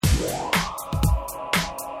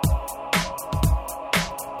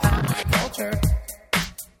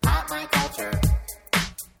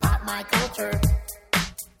my culture.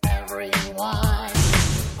 Everyone.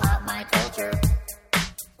 Pop my culture.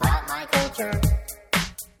 Pop my culture.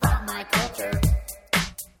 Pop my culture.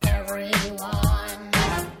 Everyone.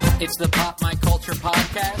 It's the Pop My Culture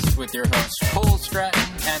podcast with your hosts Cole Stratton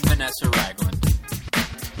and Vanessa Ragland.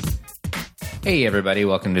 Hey everybody,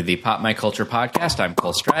 welcome to the Pop My Culture podcast. I'm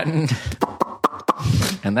Cole Stratton.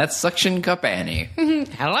 And that's Suction Cup Annie.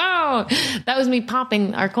 Hello. That was me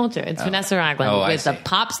popping our culture. It's Vanessa Ragland with the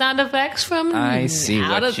pop sound effects from I see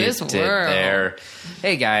out what of you this did world. there.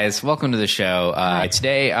 Hey guys, welcome to the show.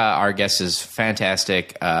 Today, our guest is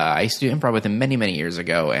fantastic. I used to do improv with him many, many years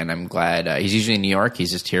ago, and I'm glad he's usually in New York.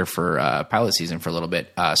 He's just here for pilot season for a little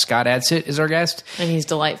bit. Scott Adsit is our guest. And he's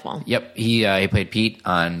delightful. Yep, he played Pete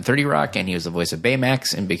on 30 Rock, and he was the voice of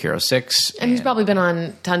Baymax in Big Hero 6. And he's probably been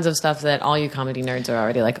on tons of stuff that all you comedy nerds are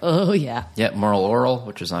already like, oh, yeah. Yeah, Moral Oral,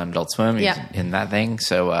 which was on Adult Swim. He's Yeah. in that thing.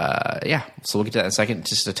 So, so we'll get to that in a second.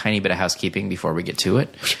 Just a tiny bit of housekeeping before we get to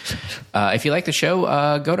it. If you like the show,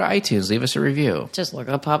 go to iTunes, leave us a review. Just look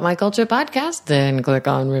up Pop My Culture Podcast, then click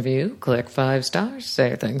on review, click 5 stars,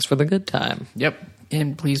 say thanks for the good time. Yep,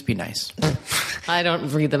 and please be nice. I don't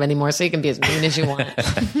read them anymore, so you can be as mean as you want.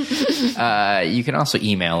 You can also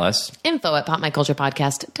email us.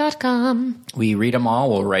 info@popmyculturepodcast.com. We read them all.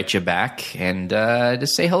 We'll write you back and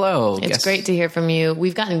just say hello. It's great to hear from you.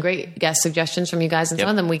 We've gotten great guest suggestions from you guys, and some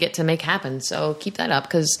of them we get to make happen. So keep that up,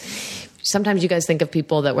 because sometimes you guys think of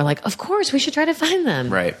people that we're like, of course, we should try to find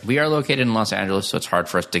them. Right. We are located in Los Angeles, so it's hard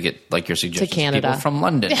for us to get like your suggestions To Canada. people from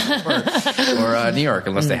London or New York,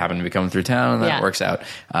 unless they happen to be coming through town, and that Yeah. works out.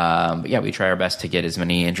 But yeah, we try our best to get as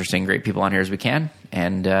many interesting, great people on here as we can,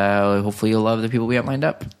 and hopefully you'll love the people we have lined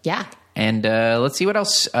up. Yeah. And let's see what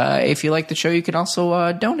else. If you like the show, you can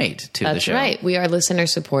also donate to the That's show. right. We are listener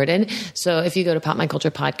supported. So if you go to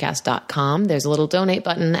popmyculturepodcast.com, there's a little donate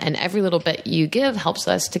button, and every little bit you give helps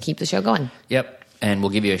us to keep the show going. Yep. And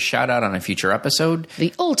we'll give you a shout out on a future episode.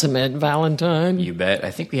 The ultimate Valentine. You bet.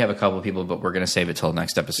 I think we have a couple of people, but we're going to save it till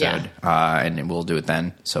next episode. And we'll do it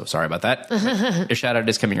then. So sorry about that. A shout out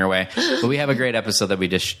is coming your way. But we have a great episode that we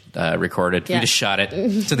just recorded. Yeah. We just shot it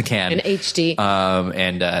to the can. In HD.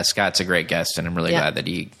 And Scott's a great guest, and I'm really glad that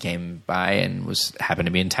he came by and happened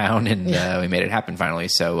to be in town, and we made it happen finally.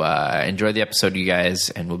 So enjoy the episode, you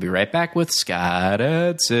guys, and we'll be right back with Scott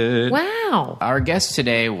Adsit. Wow. Our guest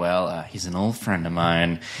today, he's an old friend of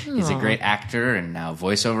mine. He's a great actor and now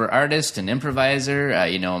voiceover artist and improviser.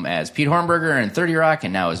 You know him as Pete Hornberger in 30 Rock,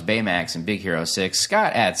 and now as Baymax in Big Hero 6.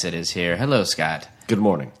 Scott Adsit is here. Hello, Scott. Good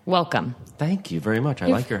morning. Welcome. Thank you very much. I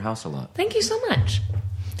like your house a lot. Thank you so much.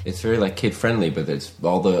 It's very like kid friendly, but it's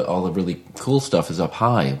all the really cool stuff is up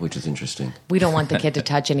high, which is interesting. We don't want the kid to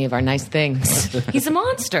touch any of our nice things. He's a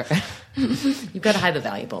monster. You've got to hide the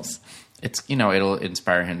valuables. It's it'll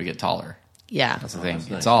inspire him to get taller. Yeah. That's the thing. that's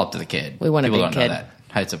nice. It's all up to the kid. We want a People big don't kid. know that.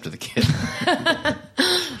 It's up to the kid.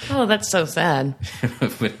 Oh, that's so sad.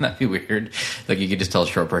 Wouldn't that be weird? Like you could just tell a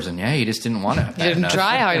short person, yeah, you just didn't want to. You didn't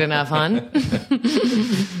try hard enough, hon.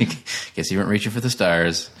 Guess you weren't reaching for the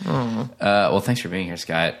stars. Well, thanks for being here,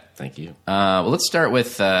 Scott. Thank you. Well, let's start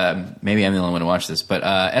with maybe I'm the only one to watch this, but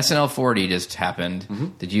SNL 40 just happened. Mm-hmm.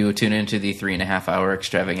 Did you tune into the 3.5 hour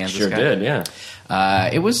extravaganza? Sure Scott? did, yeah.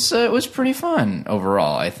 It was pretty fun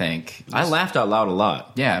overall. I think I laughed out loud a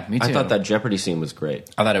lot. Yeah, me too. I thought that Jeopardy scene was great.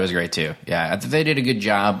 I thought it was great too. Yeah, I thought they did a good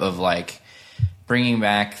job of like bringing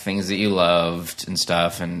back things that you loved and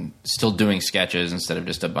stuff, and still doing sketches instead of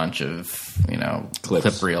just a bunch of Clips.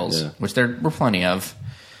 clip reels, Yeah. which there were plenty of.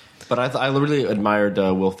 But I really admired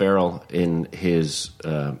Will Ferrell in his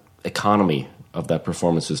economy of that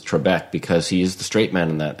performance as Trebek, because he is the straight man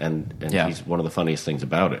in that, and Yeah. he's one of the funniest things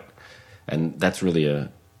about it. And that's really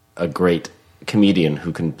a great comedian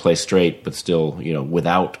who can play straight, but still,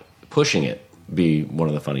 without pushing it, be one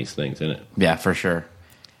of the funniest things in it. Yeah, for sure.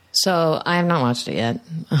 So I have not watched it yet.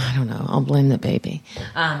 I don't know. I'll blame the baby.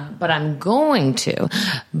 But I'm going to.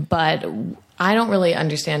 But I don't really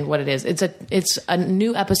understand what it is. It's a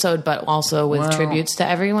new episode, but also with tributes to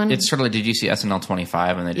everyone. It's sort of like, did you see SNL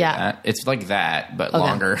 25 when they did Yeah. that? It's like that, but Okay.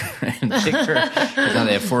 longer and bigger. 'Cause now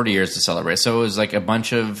they have 40 years to celebrate. So it was like a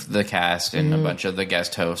bunch of the cast and a bunch of the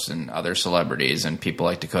guest hosts and other celebrities, and people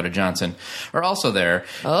like Dakota Johnson are also there.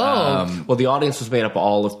 Oh. Well, the audience was made up of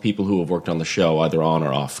all of people who have worked on the show, either on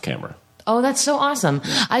or off camera. Oh, that's so awesome.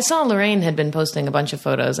 I saw Lorraine had been posting a bunch of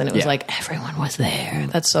photos, and it was Yeah. like everyone was there.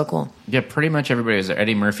 That's so cool. Yeah, pretty much everybody was there.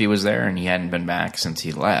 Eddie Murphy was there, and he hadn't been back since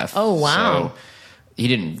he left. Oh, wow. So he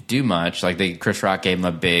didn't do much. Like Chris Rock gave him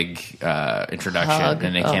a big introduction, Hug.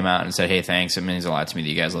 and they Oh. came out and said, "Hey, thanks. It means a lot to me that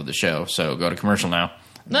you guys love the show. So go to commercial now."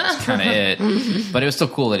 That's kind of it. But it was still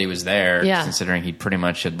cool that he was there, Yeah. considering he pretty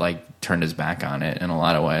much had like turned his back on it in a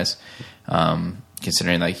lot of ways.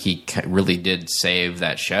 Considering like he really did save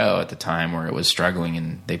that show at the time where it was struggling,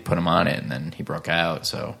 and they put him on it, and then he broke out.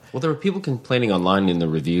 So Well, there were people complaining online in the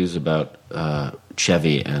reviews about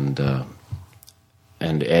Chevy and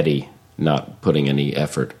Eddie not putting any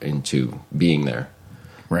effort into being there,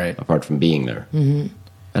 right, apart from being there. Mm-hmm.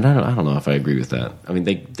 And I don't know if I agree with that. I mean,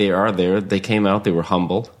 they are there. They came out. They were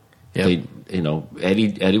humble. Yep.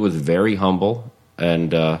 Eddie was very humble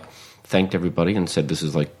and thanked everybody and said this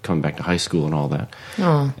is like coming back to high school and all that.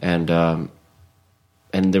 Oh.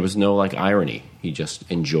 And there was no like irony. He just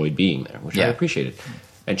enjoyed being there, which I Yeah. appreciated.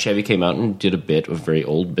 And Chevy came out and did a very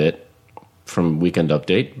old bit from Weekend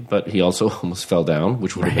Update, but he also almost fell down,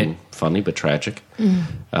 which would have been funny but tragic.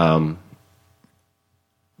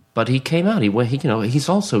 But he came out. He's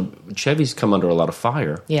also Chevy's come under a lot of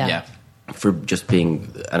fire Yeah. for just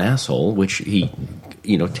being an asshole, which he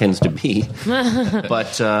tends to be.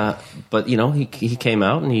 but he came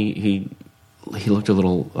out and he looked a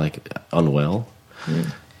little like unwell,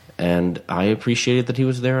 and I appreciated that he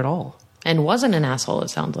was there at all. And wasn't an asshole, it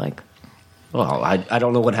sounds like. Well, I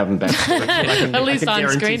don't know what happened back there. At least I on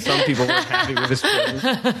can guarantee screen. some people weren't happy with his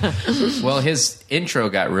presence. Well, his intro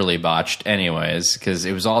got really botched anyways, because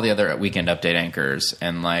it was all the other Weekend Update anchors,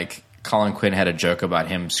 and like Colin Quinn had a joke about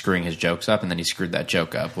him screwing his jokes up, and then he screwed that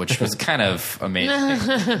joke up, which was kind of amazing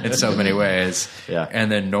in so many ways. Yeah.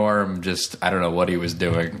 And then Norm I don't know what he was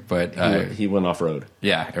doing, but He went off road.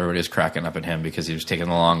 yeah, everybody was cracking up at him because he was taking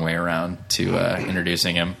the long way around to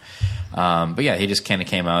introducing him. But yeah, he just kind of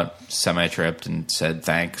came out semi-tripped and said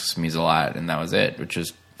thanks, means a lot, and that was it, which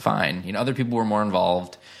was fine. Other people were more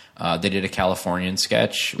involved. They did a Californian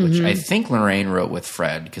sketch, which I think Lorraine wrote with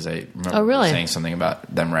Fred, because I remember really? saying something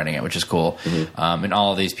about them writing it, which is cool. And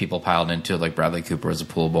all of these people piled into it, like Bradley Cooper was a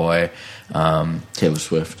pool boy. Taylor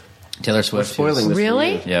Swift. Taylor Swift. We're spoiling this.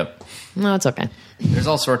 Really? Yep. No, it's okay. There's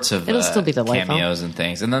all sorts of It'll still be delightful. cameos and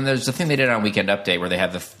things. And then there's the thing they did on Weekend Update where they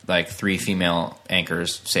had the 3 female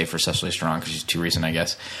anchors, save for Cecily Strong because she's too recent, I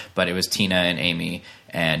guess. But it was Tina and Amy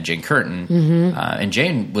and Jane Curtin. And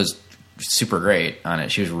Jane was super great on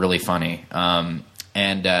it. She was really funny. Jane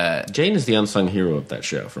is the unsung hero of that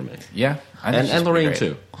show for me. Yeah. I think And she's pretty Lorraine, great.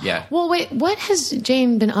 too. Yeah. Well, wait, what has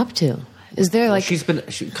Jane been up to? Is there like... She's been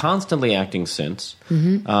constantly acting since.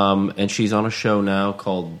 Mm-hmm. And she's on a show now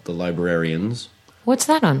called The Librarians. What's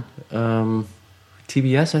that on?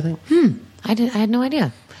 TBS, I think. I had no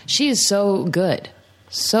idea. She is so good.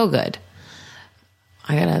 So good.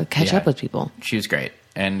 I gotta catch Yeah. up with people. She was great.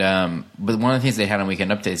 And but one of the things they had on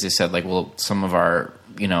Weekend Updates, they said like, well, some of our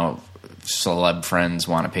celeb friends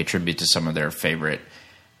want to pay tribute to some of their favorite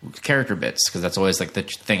character bits, because that's always like the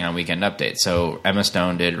thing on Weekend Update. So Emma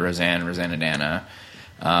Stone did Rosanna Dana,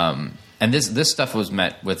 and this stuff was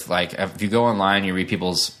met with like, if you go online, you read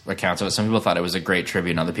people's accounts of it. Some people thought it was a great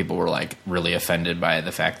tribute, and other people were like really offended by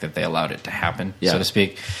the fact that they allowed it to happen, so to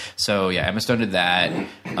speak. So yeah, Emma Stone did that.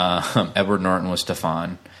 Edward Norton was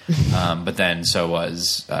Stefan, but then so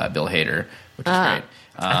was Bill Hader, which is great.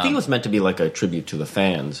 I think it was meant to be like a tribute to the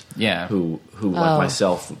fans. Yeah. Who like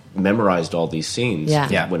myself, memorized all these scenes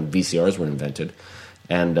Yeah. when VCRs were invented.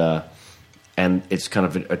 And it's kind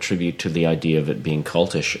of a tribute to the idea of it being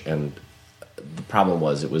cultish. And the problem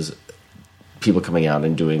was it was people coming out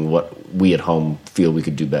and doing what we at home feel we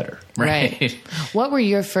could do better. Right. What were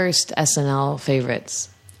your first SNL favorites?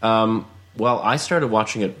 Well, I started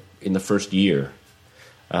watching it in the first year.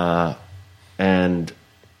 And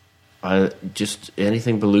I just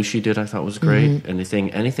anything Belushi did I thought was great.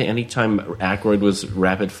 Anytime Aykroyd was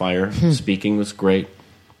rapid fire speaking was great.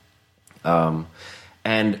 And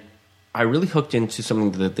I really hooked into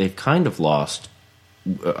something that they've kind of lost,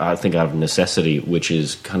 I think out of necessity, which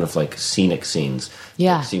is kind of like scenic scenes.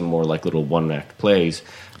 Yeah. That seem more like little one-act plays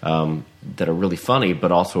that are really funny,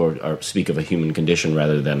 but also speak of a human condition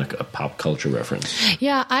rather than a pop culture reference.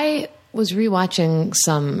 Yeah, I was rewatching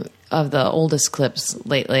some of the oldest clips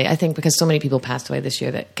lately. I think because so many people passed away this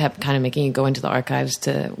year that kept kind of making you go into the archives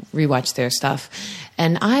to rewatch their stuff.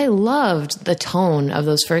 And I loved the tone of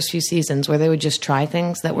those first few seasons where they would just try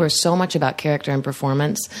things that were so much about character and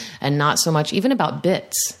performance and not so much even about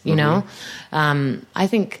bits, you know? I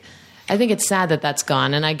think it's sad that that's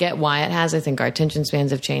gone, and I get why it has. I think our attention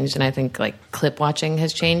spans have changed, and I think like clip watching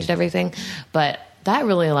has changed everything. But that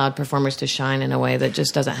really allowed performers to shine in a way that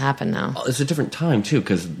just doesn't happen now. It's a different time too,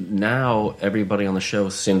 because now everybody on the show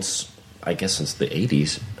since the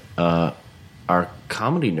 80s are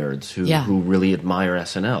comedy nerds who really admire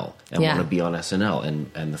SNL and Yeah. want to be on SNL.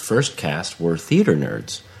 And the first cast were theater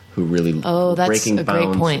nerds who really Oh, that's breaking a great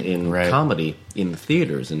bounds point. in Right. comedy in the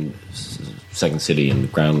theaters in Second City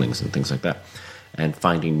and Groundlings and things like that, and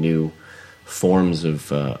finding new forms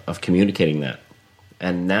of communicating that.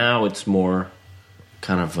 And now it's more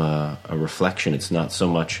kind of a reflection. It's not so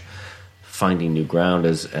much finding new ground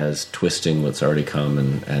as twisting what's already come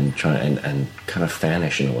and trying and kind of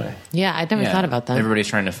fanish in a way. Yeah, I'd never thought about that. Everybody's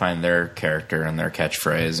trying to find their character and their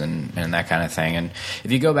catchphrase and that kind of thing. And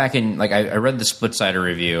if you go back and like I read the Splitsider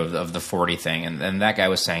review of the 40 thing, and that guy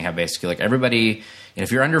was saying how basically like everybody,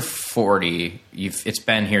 if you're under 40, it's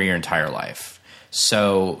been here your entire life.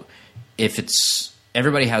 So if it's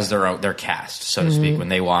everybody has their cast, so to speak. When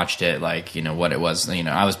they watched it, like, you know, what it was, you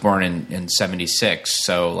know, I was born in 76,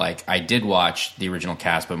 so like I did watch the original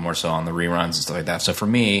cast, but more so on the reruns and stuff like that. So for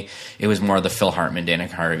me, it was more the Phil Hartman, Dana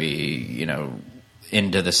Carvey, you know,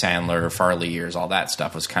 into the Sandler, Farley years, all that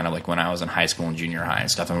stuff was kind of like when I was in high school and junior high and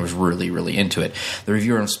stuff, and I was really, really into it. The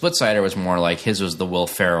reviewer of Splitsider was more like his was the Will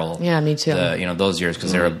Ferrell. Yeah, me too. You know, those years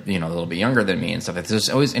because they're, you know, a little bit younger than me and stuff. It's just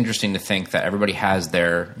always interesting to think that everybody has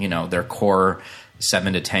their, you know, their core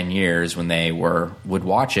 7 to 10 years when they would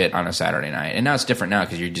watch it on a Saturday night. And now it's different now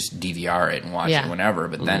because you just DVR it and watch it whenever.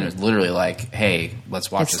 But then it was literally like, hey,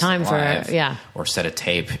 let's watch It's this time for live. it, yeah. Or set a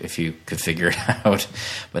tape if you could figure it out.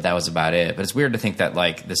 But that was about it. But it's weird to think that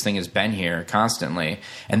like this thing has been here constantly.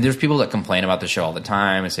 And there's people that complain about the show all the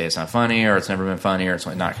time and say it's not funny or it's never been funny or it's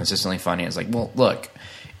not consistently funny. It's like, well, look,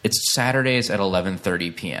 it's Saturdays at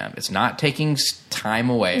 11:30 p.m. It's not taking time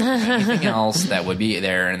away from anything else that would be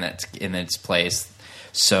there in its place.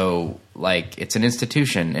 So, like, it's an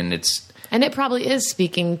institution, and it probably is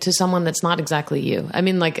speaking to someone that's not exactly you. I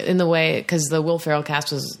mean, like, in the way, because the Will Ferrell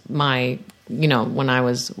cast was my, you know, when I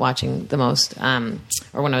was watching the most,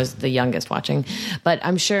 or when I was the youngest watching. But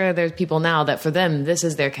I'm sure there's people now that for them, this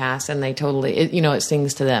is their cast, and they totally, it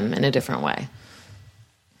sings to them in a different way.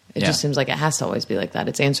 It just seems like it has to always be like that.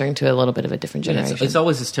 It's answering to a little bit of a different generation. It's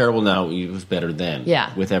always as terrible now. It was better then.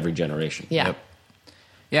 Yeah. With every generation. Yeah. Yep.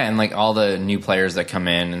 Yeah, and like all the new players that come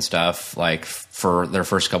in and stuff, like for their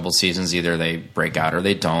first couple of seasons, either they break out or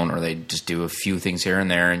they don't, or they just do a few things here and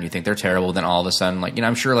there, and you think they're terrible. Then all of a sudden, like, you know,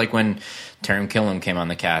 I'm sure like when Taron Killam came on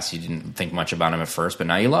the cast, you didn't think much about him at first, but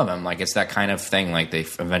now you love him. Like, it's that kind of thing. Like, they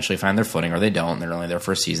eventually find their footing, or they don't. They're only there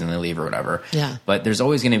for a season, they leave or whatever. Yeah. But there's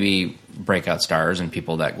always going to be breakout stars and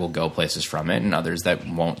people that will go places from it, and others that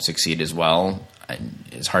won't succeed as well.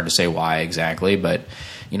 It's hard to say why exactly, but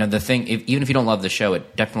you know, the thing, even if you don't love the show,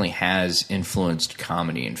 it definitely has influenced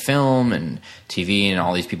comedy and film and TV, and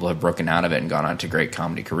all these people have broken out of it and gone on to great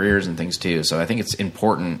comedy careers and things too. So I think it's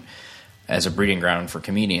important as a breeding ground for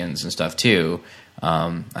comedians and stuff too.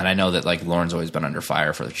 And I know that like Lorne's always been under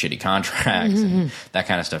fire for shitty contracts and that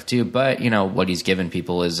kind of stuff too. But you know, what he's given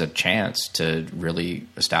people is a chance to really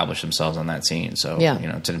establish themselves on that scene. So Yeah. you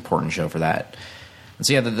know, it's an important show for that.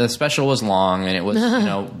 So yeah, the special was long and it was, you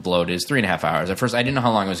know, bloated. It's 3.5 hours. At first, I didn't know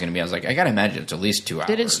how long it was going to be. I was like, I got to imagine it's at least 2 hours.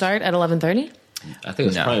 Did it start at 11:30? I think it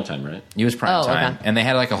was No. prime time, right? It was prime Oh, time. okay. And they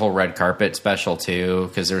had like a whole red carpet special too,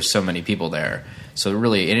 because there were so many people there. So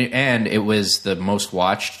really, and it was the most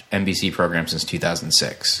watched NBC program since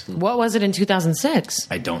 2006. What was it in 2006?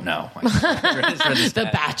 I don't know. The The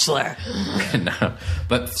Bachelor. No.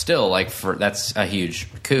 But still, like, that's a huge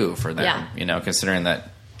coup for them. Yeah. You know, considering that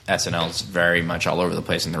SNL's very much all over the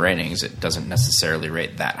place in the ratings. It doesn't necessarily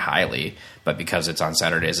rate that highly, but because it's on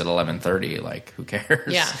Saturdays at 11:30, like, who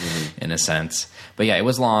cares? Yeah. In a sense. But yeah, it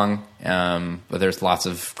was long, but there's lots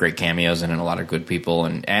of great cameos in it, and a lot of good people,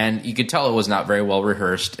 and you could tell it was not very well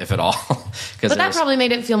rehearsed, if at all. But that probably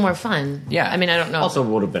made it feel more fun. Yeah. I mean, I don't know. Also, it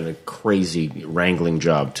would have been a crazy wrangling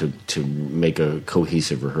job to make a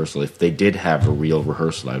cohesive rehearsal. If they did have a real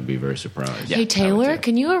rehearsal, I'd be very surprised. Yeah, hey, I would Taylor, too.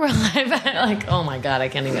 can you arrive at, like, oh my God, I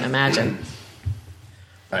can't even imagine.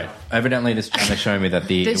 Right. Evidently, this channel is showing me that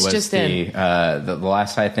This just the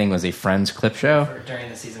last high thing was a Friends clip show, during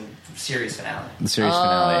the season series finale. the series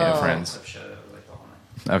finale of Friends. Clip show like the whole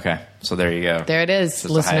night. Okay, so there you go. There it is, It's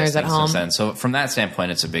the listeners highest at thing home. since then. So from that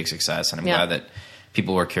standpoint, it's a big success, and I'm Yeah. glad that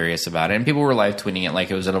people were curious about it, and people were live tweeting it like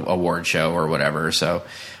it was an award show or whatever. So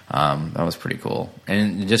that was pretty cool,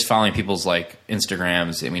 and just following people's like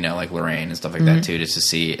Instagrams, you know, like Lorraine and stuff like Mm-hmm. that too, just to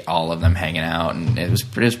see all of them hanging out, and it was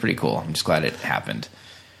pretty cool. I'm just glad it happened.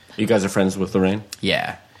 You guys are friends with Lorraine?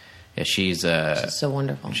 Yeah, she's So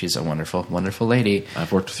wonderful. she's a wonderful, wonderful lady.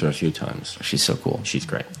 I've worked with her a few times. She's so cool. She's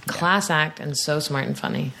great. Class act and so smart and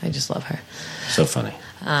funny. I just love her. So funny.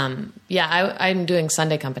 Yeah, I'm doing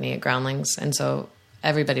Sunday company at Groundlings, and so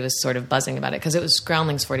everybody was sort of buzzing about it because it was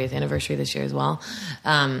Groundlings' 40th anniversary this year as well.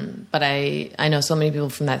 But I know so many people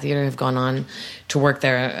from that theater have gone on to work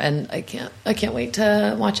there, and I can't wait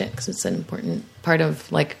to watch it because it's an important part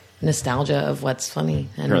of like nostalgia of what's funny.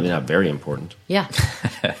 And Apparently not very important. yeah.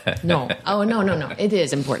 No. Oh, no. It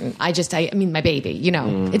is important. I mean, my baby,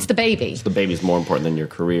 it's the baby. The baby's more important than your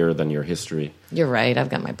career, than your history. You're right. I've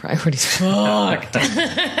got my priorities fucked.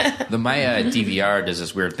 My DVR does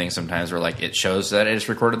this weird thing sometimes where like it shows that it just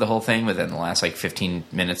recorded the whole thing, but then the last like 15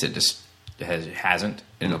 minutes it just hasn't,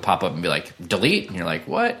 and it'll pop up and be like delete, and you're like,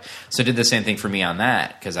 what? So it did the same thing for me on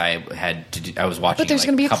that because I was watching But there's like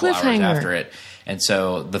gonna be a a couple hours cliffhanger. after it, and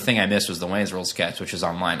so the thing I missed was the Wayne's World sketch, which is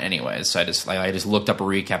online anyways. So I just looked up a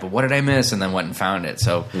recap of what did I miss, and then went and found it.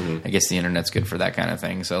 So I guess the internet's good for that kind of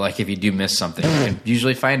thing. So like if you do miss something, you can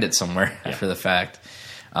usually find it somewhere after the fact.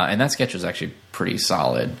 And that sketch was actually pretty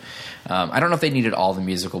solid. I don't know if they needed all the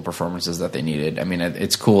musical performances that they needed. I mean,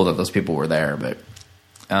 it's cool that those people were there, but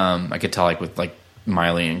I could tell like with like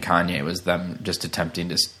Miley and Kanye, it was them just attempting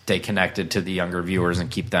to stay connected to the younger viewers and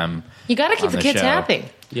keep them. You got to keep on the kids show. happy.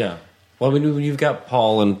 Yeah. Well, when you've got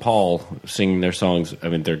Paul and Paul singing their songs, I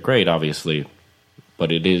mean, they're great, obviously,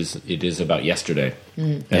 but it is about yesterday,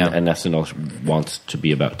 and SNL wants to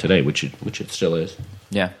be about today, which it still is.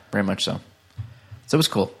 Yeah, very much so. So it was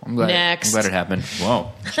cool. I'm glad it happened.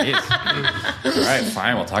 Whoa. Jeez. All right,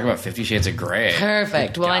 fine. We'll talk about 50 Shades of Grey.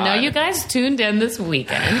 Perfect. Well, I know God. you guys tuned in this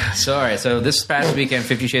weekend. So, all right. So this past weekend,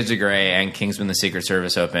 50 Shades of Grey and Kingsman: The Secret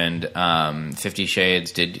Service opened. 50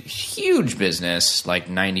 Shades did huge business, like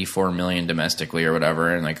 94 million domestically or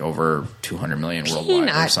whatever, and like over 200 million worldwide or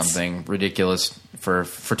Peanuts. something ridiculous for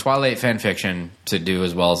Twilight fan fiction to do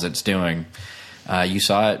as well as it's doing. You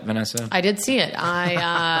saw it, Vanessa? I did see it.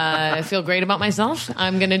 I feel great about myself.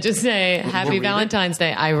 I'm going to just say Happy read it? Valentine's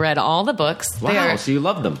Day. I read all the books. Wow, They're- so you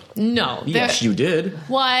love them? no. Yes, they're- you did.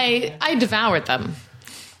 Why? I devoured them.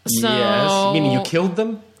 So, Yes, meaning you killed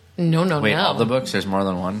them. No, Wait, no. all the books? There's more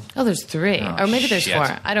than one? Oh, there's 3. Oh, or maybe there's shit.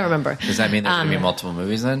 4. I don't remember. Does that mean there's going to be multiple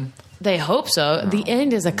movies then? They hope so. The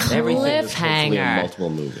end is a Everything is hopefully a cliffhanger. multiple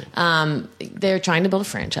movie. They're trying to build a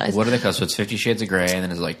franchise. What do they call? So it's 50 Shades of Grey, and then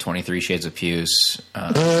there's like 23 Shades of Puce,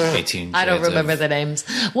 18 I don't Shades remember of- the names.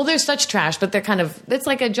 Well, they're such trash, but they're it's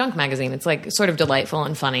like a junk magazine. It's like sort of delightful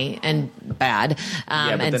and funny and bad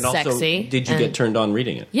Yeah, but and then also, sexy. did you and- get turned on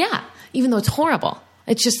reading it? Yeah, even though it's horrible.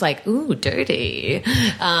 It's just like, ooh, dirty.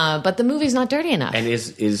 But the movie's not dirty enough. And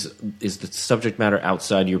is the subject matter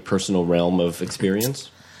outside your personal realm of experience?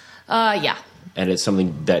 Yeah. And it's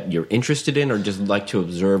something that you're interested in or just like to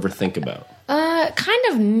observe or think about? Kind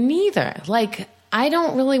of neither. Like, I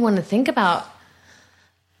don't really want to think about...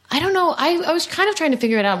 I don't know. I was kind of trying to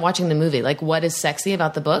figure it out watching the movie. Like, what is sexy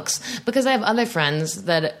about the books? Because I have other friends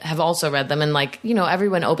that have also read them. And, like,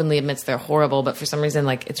 everyone openly admits they're horrible. But for some reason,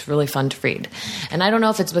 like, it's really fun to read. And I don't know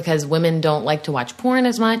if it's because women don't like to watch porn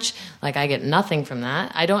as much. Like, I get nothing from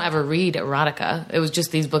that. I don't ever read erotica. It was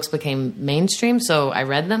just these books became mainstream. So I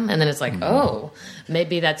read them. And then it's like, oh,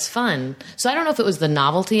 maybe that's fun. So I don't know if it was the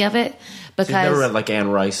novelty of it. Because So you've never read like Anne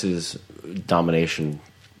Rice's Domination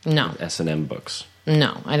No. S&M books?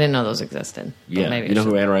 No, I didn't know those existed. But Yeah. maybe You know I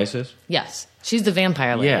who should. Anne Rice is? Yes. She's the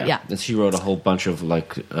vampire lady. Yeah. And she wrote a whole bunch of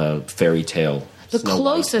like fairy tale. The Snow White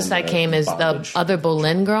closest and, I came is Bondage. the other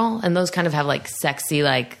Boleyn girl, and those kind of have like sexy,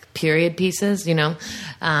 like period pieces, But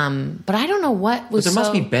I don't know what was. But there must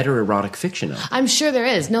so- be better erotic fiction out there. I'm sure there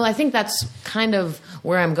is. No, I think that's kind of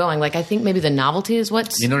where I'm going. Like, I think maybe the novelty is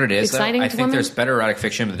what's You know what it is? though? exciting I to think women. there's better erotic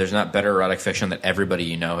fiction, but there's not better erotic fiction that everybody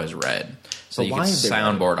you know has read. So But you why can is there-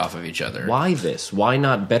 soundboard off of each other. Why this? Why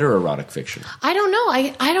not better erotic fiction? I don't know.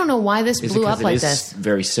 I don't know why this Is it blew because up like it is this.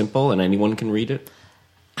 very simple and anyone can read it?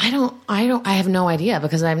 I have no idea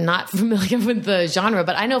because I'm not familiar with the genre,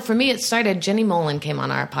 but I know for me it started, Jenny Molin came on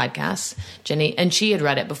our podcast, and she had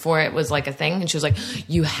read it before it was like a thing, and she was like,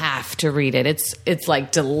 you have to read it. It's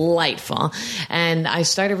like delightful. And I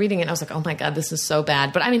started reading it and I was like, oh my God, this is so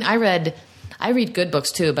bad. But I mean, I read good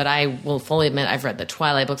books too, but I will fully admit I've read the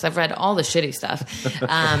Twilight books. I've read all the shitty stuff.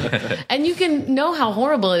 And you can know how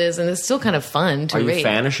horrible it is, and it's still kind of fun to Are you read.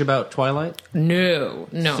 fanish about Twilight? No.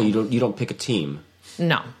 So you don't pick a team.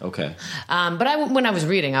 No. Okay. But when I was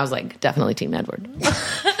reading, I was like, definitely Team Edward.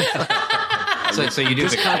 So you do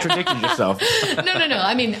Just the contradicted yourself. No.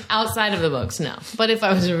 I mean, outside of the books, no. But if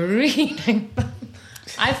I was reading,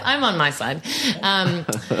 I'm on my side.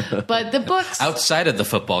 But the books. outside of the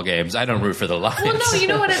football games. I don't root for the Lions. Well, no, you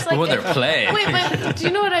know what it's like. when they're playing. Wait, but do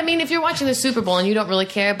you know what I mean? If you're watching the Super Bowl and you don't really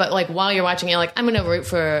care, but like while you're watching, you're like, I'm going to root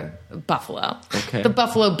for Buffalo, Okay. the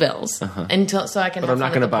Buffalo Bills, so I can. But have I'm not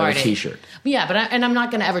going to buy a party. T-shirt Yeah, but I'm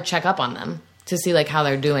not going to ever check up on them to see like how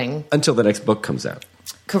they're doing. until the next book comes out.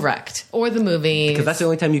 Correct, or the movie. Because that's the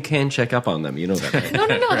only time you can check up on them. You know that, right? No.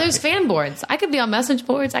 There's fan boards. I could be on message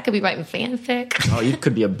boards. I could be writing fanfic. Oh, you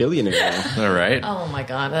could be a billionaire now. All right. Oh my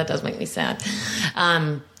God, that does make me sad.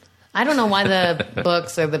 I don't know why the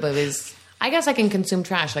books or the movies. I guess I can consume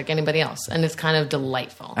trash like anybody else, and it's kind of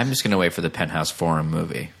delightful. I'm just going to wait for the Penthouse Forum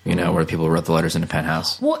movie, where people wrote the letters into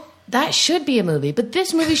Penthouse. Well, that should be a movie, but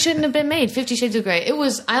this movie shouldn't have been made. 50 Shades of Grey.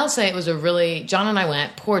 I'll say it was a really, John and I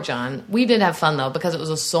went, poor John. We did have fun though, because it was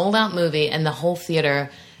a sold out movie and the whole theater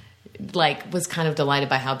was kind of delighted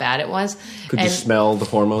by how bad it was. Could you smell the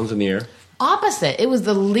hormones in the air? Opposite. It was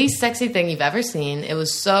the least sexy thing you've ever seen. It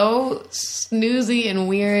was so snoozy and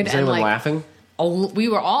weird. Is anyone and laughing? We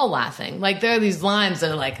were all laughing. Like, there are these lines that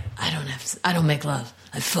are like, I don't make love.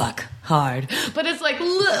 I fuck hard. But it's like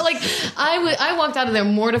I walked out of there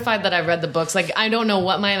mortified that I read the books. Like, I don't know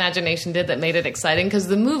what my imagination did that made it exciting, because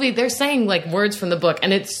the movie, they're saying like words from the book,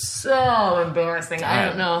 and it's so embarrassing. I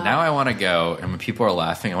don't know. Now I want to go, and when people are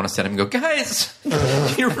laughing, I want to stand up and go, guys,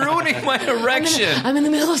 you're ruining my erection. I'm in the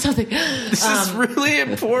middle of something. This is really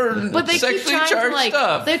important. But they keep sexually trying charged to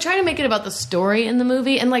stuff. they're trying to make it about the story in the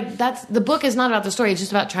movie, and the book is not about the story. It's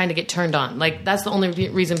just about trying to get turned on. Like, that's the only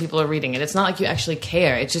reason people are reading it. It's not like you actually care.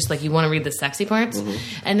 It's just like you want to read the sexy parts.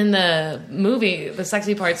 And in the movie, the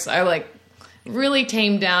sexy parts are like really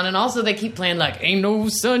tamed down, and also they keep playing like "Ain't No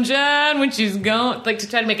Sunshine When She's Gone," like to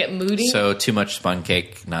try to make it moody. So too much spun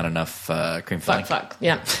cake, not enough cream filling. Fuck.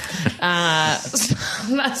 Yeah.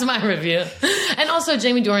 That's my review. And also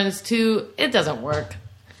Jamie Dornan's too. It doesn't work.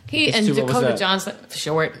 And what was Dakota that? Johnson,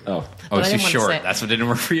 short. Oh. Oh, But I it's too didn't wanna short. say it. That's what didn't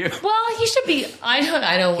work for you. Well, he should be.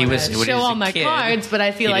 I don't He want was- to when he show was a all my kid, cards, but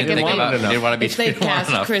I feel He like didn't if think about it. He didn't want to be if they too cast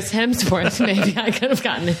enough. Chris Hemsworth, maybe I could have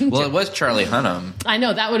gotten into. Well, it was Charlie Hunnam. I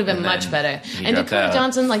know that would have been And much then better. he And dropped Dakota out.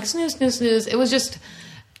 Johnson, like snooze.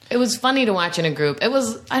 It was funny to watch in a group. I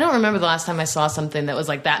don't remember the last time I saw something that was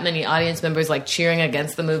like that many audience members like cheering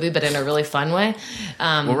against the movie, but in a really fun way.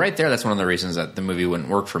 Well, right there, that's one of the reasons that the movie wouldn't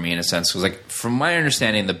work for me in a sense. Because, like, from my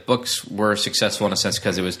understanding, the books were successful in a sense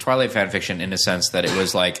because it was Twilight fan fiction in a sense that it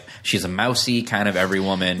was like she's a mousy kind of every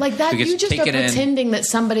woman Like that, who gets you just are taken in. pretending that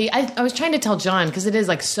somebody. I was trying to tell John because it is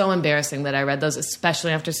like so embarrassing that I read those,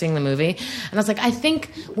 especially after seeing the movie. And I was like, I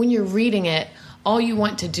think when you're reading it, all you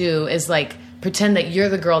want to do is like pretend that you're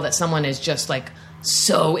the girl that someone is just like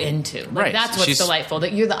so into. Like, Right. that's what's She's- delightful.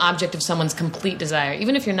 That you're the object of someone's complete desire,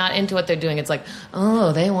 even if you're not into what they're doing. It's like,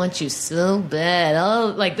 oh, they want you so bad.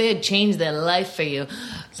 Oh, like they had changed their life for you.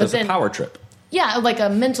 So it's a power trip. Yeah, like a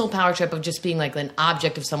mental power trip of just being like an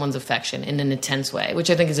object of someone's affection in an intense way,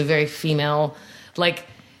 which I think is a very female, like,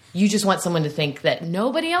 you just want someone to think that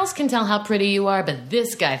nobody else can tell how pretty you are, but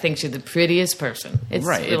this guy thinks you're the prettiest person. It's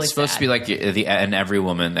Right, really it's supposed sad. to be like and every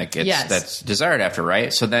woman that gets Yes. that's desired after,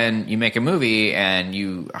 right? So then you make a movie and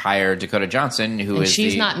you hire Dakota Johnson, who And is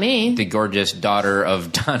she's not me. the gorgeous daughter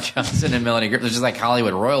of Don Johnson and Melanie Griffith. It's just like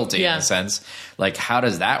Hollywood royalty Yeah. in a sense. Like, how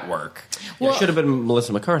does that work? It should have been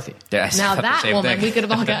Melissa McCarthy. Yeah, I Now thought the that same woman, thing. we could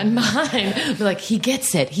have all gotten behind. Be like, he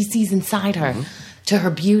gets it. He sees inside her, to her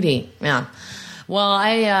beauty. Yeah. Well,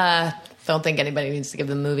 I don't think anybody needs to give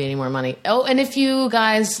the movie any more money. Oh, and if you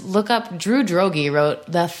guys look up, Drew Droege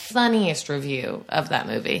wrote the funniest review of that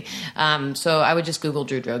movie. So I would just Google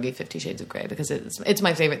Drew Droege 50 Shades of Grey because it's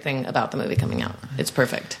my favorite thing about the movie coming out. It's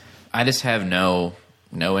perfect. I just have no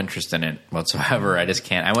interest in it whatsoever. I just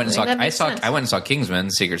can't. I went and I think that makes saw sense. I went and saw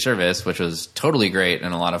Kingsman: Secret Service, which was totally great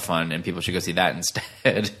and a lot of fun, and people should go see that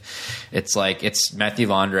instead. It's Matthew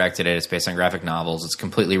Vaughn directed it. It's based on graphic novels. It's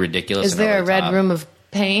completely ridiculous. Is and there a over the red top. room of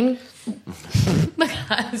pain?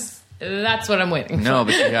 Because that's what I'm waiting for. No,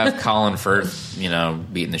 but you have Colin Firth,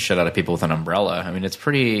 beating the shit out of people with an umbrella. I mean, it's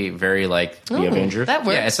very like The Avengers? That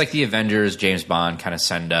works. Yeah, it's like the Avengers, James Bond kind of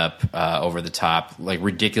send up over the top, like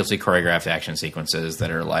ridiculously choreographed action sequences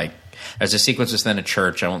that are like. There's a sequence within a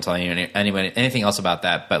church. I won't tell you anything else about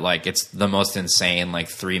that, but like it's the most insane, like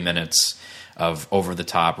 3 minutes of over the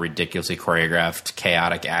top, ridiculously choreographed,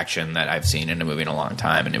 chaotic action that I've seen in a movie in a long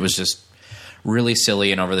time, and it was just really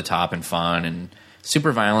silly and over the top and fun and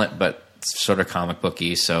super violent, but sort of comic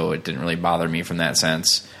booky, so it didn't really bother me from that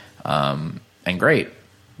sense. And great.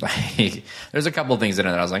 Like, there's a couple of things in it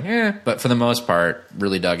that I was like, but for the most part,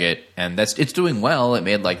 really dug it. And it's doing well. It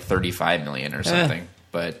made like $35 million or something.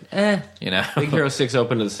 But Big Hero 6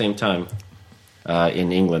 opened at the same time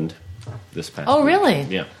in England this past Oh, week. really?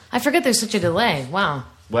 Yeah. I forget there's such a delay. Wow.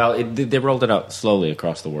 Well, they rolled it out slowly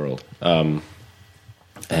across the world.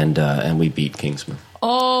 And we beat Kingsman.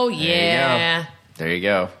 Oh, yeah. There you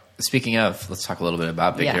go. Speaking of, let's talk a little bit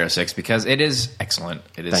about Big Yeah. Hero 6 because it is excellent.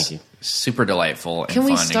 It is Thank you. super delightful and Can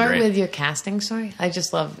we fun start and great. with your casting story? I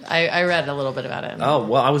just love. I read a little bit about it. Oh,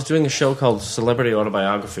 well, I was doing a show called Celebrity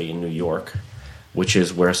Autobiography in New York, which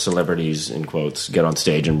is where celebrities, in quotes, get on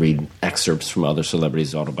stage and read excerpts from other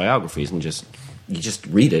celebrities' autobiographies, and you just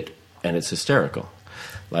read it, and it's hysterical.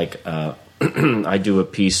 Like I do a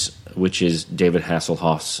piece which is David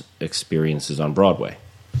Hasselhoff's experiences on Broadway.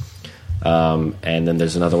 And then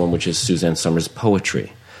there's another one which is Suzanne Summers'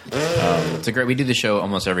 poetry. It's a great. We do the show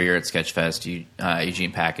almost every year at Sketchfest.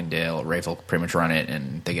 Eugene Packendale, Rayful pretty much run it,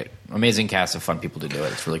 and they get amazing cast of fun people to do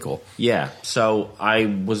it. It's really cool. Yeah, so I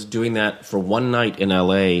was doing that for one night in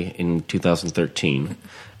LA in 2013,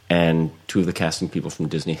 and two of the casting people from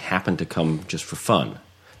Disney happened to come just for fun,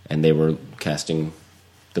 and they were casting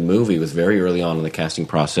the movie. It was very early on in the casting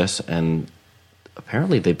process, and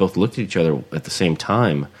apparently they both looked at each other at the same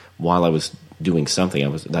time while I was doing something.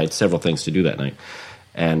 I had several things to do that night,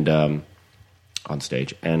 and on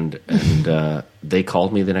stage, and they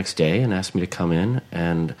called me the next day and asked me to come in,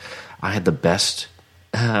 and I had the best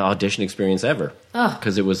audition experience ever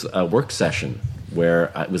because it was a work session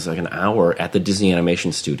where it was like an hour at the Disney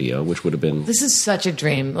Animation Studio, which would have been. This is such a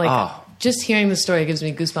dream. Like just hearing the story gives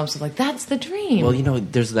me goosebumps. Of like, that's the dream. Well, you know,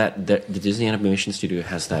 there's the Disney Animation Studio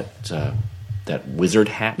has that wizard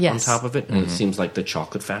hat on top of it, and it seems like the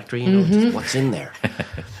chocolate factory. You know, just what's in there?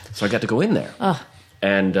 So I got to go in there.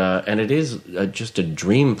 And it is just a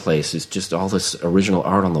dream place. It's just all this original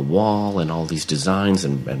art on the wall, and all these designs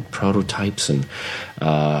and prototypes,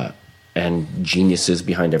 and geniuses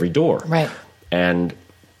behind every door. Right. And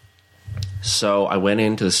so I went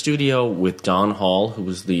into the studio with Don Hall, who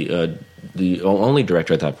was the only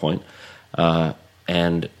director at that point,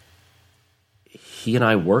 and he and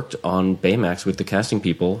I worked on Baymax with the casting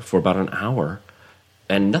people for about an hour.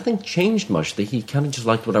 And nothing changed much. He kind of just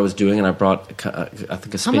liked what I was doing, and I brought, I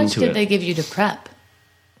think, a spin to it. How much did they give you to prep?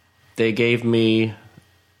 They gave me...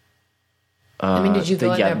 I mean, did you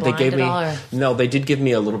go in there blind at all? Or? No, they did give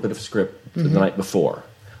me a little bit of script the night before,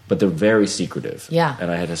 but they're very secretive. Yeah.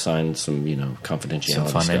 And I had to sign some, confidentiality Some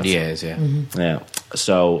fun stuff. NDAs, yeah. Yeah.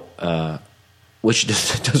 So, which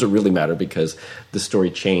doesn't really matter because the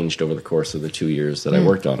story changed over the course of the 2 years that I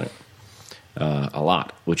worked on it. A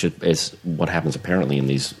lot, which is what happens apparently in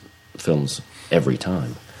these films every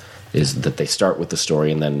time, is that they start with the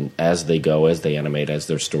story, and then as they go, as they animate, as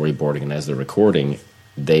they're storyboarding, and as they're recording,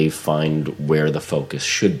 they find where the focus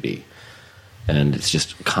should be. And it's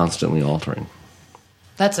just constantly altering.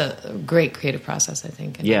 That's a great creative process, I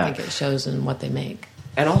think. And I think it shows in what they make.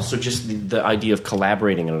 And also just the idea of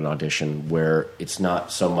collaborating in an audition where it's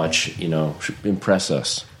not so much, impress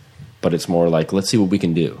us, but it's more like, let's see what we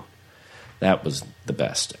can do. That was the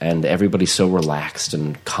best. And everybody's so relaxed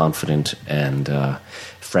and confident and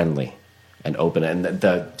friendly and open. And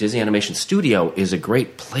the Disney Animation Studio is a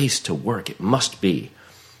great place to work. It must be.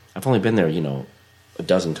 I've only been there, a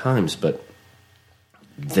dozen times, but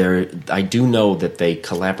I do know that they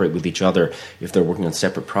collaborate with each other if they're working on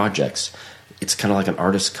separate projects. It's kind of like an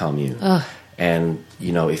artist commune. And,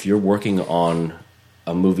 if you're working on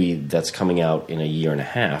a movie that's coming out in a year and a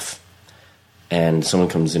half, and someone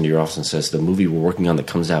comes into your office and says, the movie we're working on that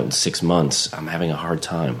comes out in 6 months, I'm having a hard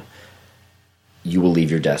time. You will leave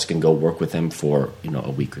your desk and go work with them for,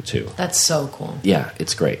 a week or two. That's so cool. Yeah,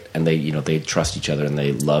 it's great. And they trust each other and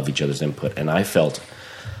they love each other's input. And I felt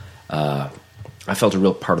a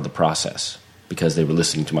real part of the process because they were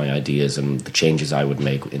listening to my ideas and the changes I would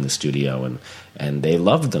make in the studio, and they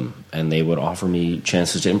loved them, and they would offer me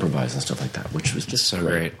chances to improvise and stuff like that, which was just so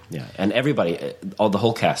great. Yeah, and everybody, the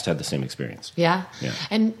whole cast had the same experience. Yeah? Yeah.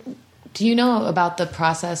 And do you know about the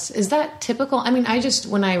process? Is that typical? I mean,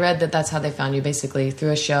 when I read that that's how they found you, basically,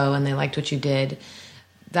 through a show, and they liked what you did,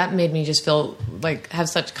 that made me just feel like have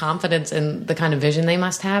such confidence in the kind of vision they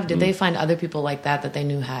must have. Did they find other people like that they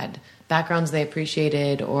knew had backgrounds they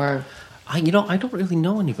appreciated, or... I don't really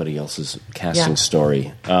know anybody else's casting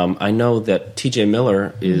story. I know that T.J.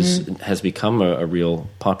 Miller has become a real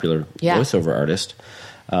popular voiceover artist,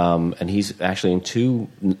 and he's actually in 2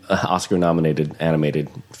 Oscar-nominated animated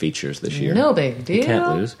features this year. No big deal. You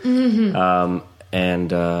can't lose.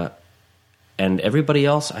 And everybody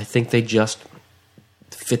else, I think they just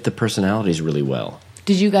fit the personalities really well.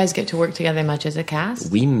 Did you guys get to work together much as a cast?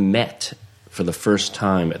 We met for the first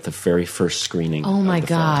time at the very first screening. Oh my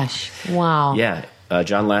gosh. Wow. Yeah.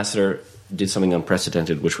 John Lasseter did something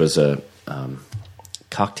unprecedented, which was a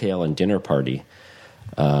cocktail and dinner party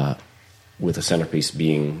with the centerpiece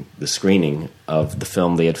being the screening of the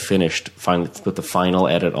film they had finished, finally put the final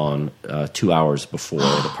edit on 2 hours before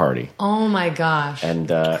the party. Oh my gosh. And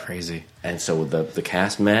Crazy. And so the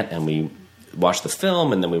cast met, and we watched the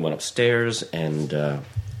film, and then we went upstairs and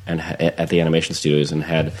at the animation studios and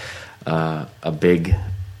had a big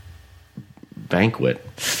banquet.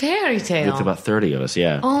 Fairy tale. With about 30 of us,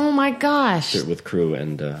 yeah. Oh my gosh. With crew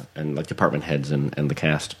and like department heads and the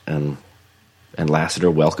cast. And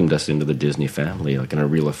Lasseter welcomed us into the Disney family, like in a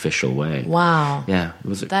real official way. Wow. Yeah, it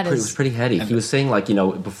was That it is- was pretty heady. He was saying, like,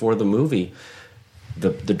 before the movie,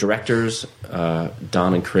 the directors,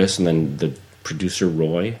 Don and Chris, and then the producer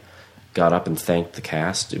Roy, got up and thanked the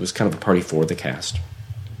cast. It was kind of a party for the cast,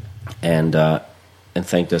 and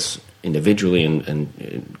thanked us individually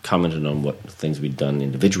and commented on what things we'd done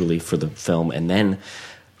individually for the film. And then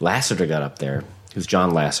Lasseter got up there. Who's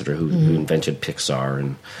John Lasseter, who invented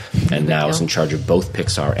Pixar and now is in charge of both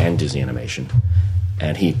Pixar and Disney Animation.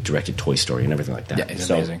 And he directed Toy Story and everything like that. Yeah, it's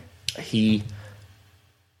amazing. He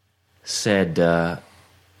said,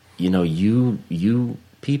 you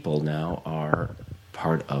people now are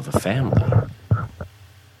part of a family.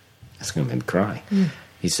 That's going to make me cry.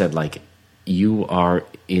 He said, like, you are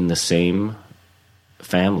in the same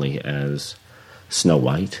family as Snow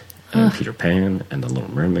White and Peter Pan and The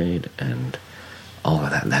Little Mermaid and all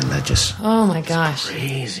of that. And that just... Oh my gosh.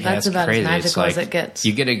 crazy. That's about crazy. as magical It's as it gets.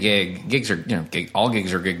 You get a gig. Gigs are, all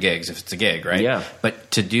gigs are good gigs if it's a gig, right? Yeah.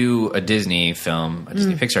 But to do a Disney film, a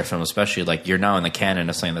Disney Pixar film, especially, like, you're now in the canon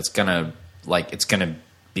of something that's gonna, like, it's gonna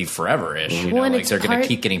be forever-ish. Well, and like it's they're gonna part-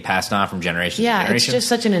 keep getting passed on from generation to Yeah, generation. it's just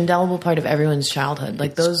such an indelible part of everyone's childhood.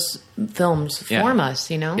 Like those films Yeah. form us,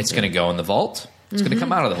 It's gonna go in the vault. It's gonna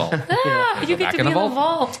come out of the vault. Ah, you get back to in be the in the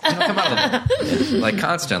vault. It'll come out of the vault. Like,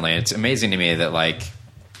 constantly. It's amazing to me that, like,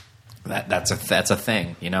 that's a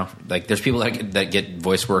thing, Like, there's people that get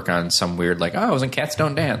voice work on some weird, like, I was in Cats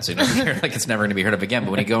Don't Dance, like, it's never going to be heard of again.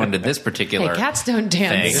 But when you go into this particular Hey, cats don't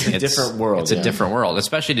dance. thing, It's a different world, It's a yeah. different world,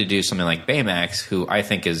 especially to do something like Baymax, who I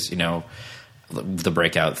think is, the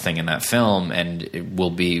breakout thing in that film, and it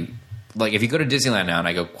will be. Like, if you go to Disneyland now, and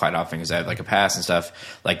I go quite often because I have, like, a pass and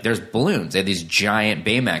stuff, like, there's balloons. They have these giant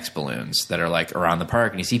Baymax balloons that are, like, around the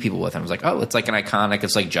park, and you see people with them. It's like, oh, it's like an iconic,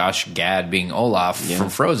 it's like Josh Gad being Olaf from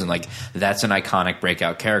Frozen. Like, that's an iconic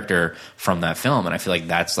breakout character from that film, and I feel like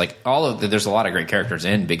that's, like, there's a lot of great characters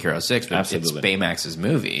in Big Hero 6, but Absolutely. it's Baymax's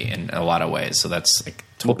movie in a lot of ways, so that's, like,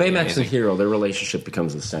 Well, totally Baymax amazing. and Hero, their relationship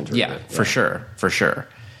becomes the center Yeah, of it. for sure.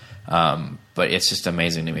 But it's just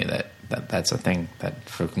amazing to me that's a thing.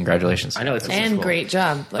 Congratulations. I know, it's And cool. great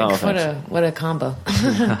job. Like, Oh, what a combo.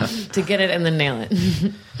 To get it and then nail it.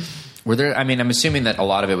 Were there? I mean, I'm assuming that a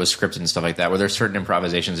lot of it was scripted and stuff like that. Were there certain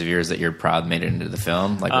improvisations of yours that you're proud made it into the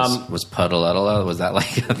film? Like, was Puddle-Uddle? Was that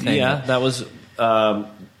like a thing? Yeah, that was.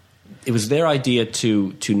 It was their idea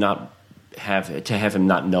to not have him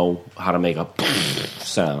not know how to make a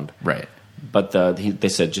sound, Right. but they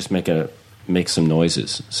said just make some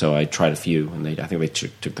noises. So I tried a few, and I think they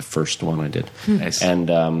took the first one I did. Nice. And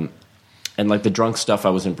like the drunk stuff, I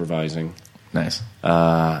was improvising. Nice.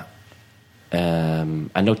 I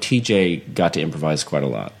know TJ got to improvise quite a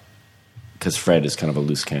lot because Fred is kind of a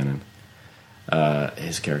loose cannon,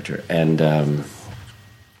 his character. And the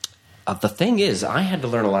thing is, I had to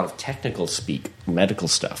learn a lot of technical speak, medical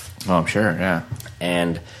stuff, Oh, I'm sure. Yeah.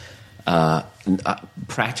 and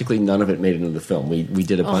practically none of it made it into the film. We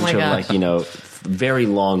did a bunch my of gosh. like very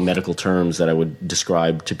long medical terms that I would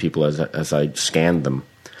describe to people as I scanned them.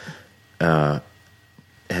 And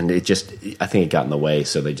I think it got in the way,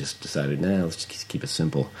 so they just decided, let's just keep it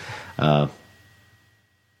simple. But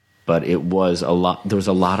it was a lot. There was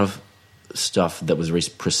a lot of stuff that was very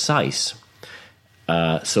precise.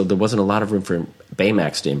 So there wasn't a lot of room for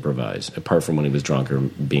Baymax to improvise, apart from when he was drunk or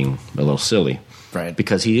being a little silly. Right.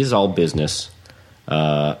 Because he is all business,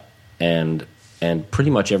 and pretty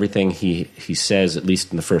much everything he says, at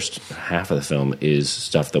least in the first half of the film, is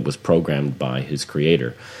stuff that was programmed by his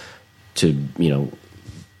creator.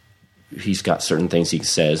 He's got certain things he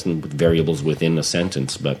says and variables within a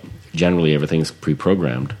sentence, but generally everything's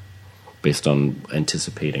pre-programmed based on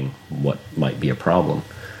anticipating what might be a problem,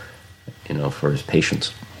 for his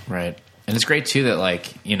patients. Right. And it's great too that,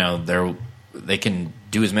 like, they can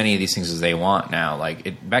do as many of these things as they want now.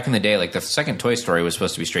 Like, back in the day, like, the second Toy Story was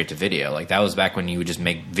supposed to be straight to video. Like, that was back when you would just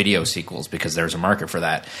make video sequels because there was a market for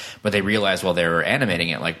that. But they realized while they were animating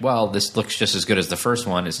it, like, well, this looks just as good as the first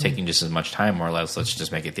one. It's taking just as much time, more or less. Let's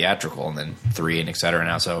just make it theatrical, and then 3 and et cetera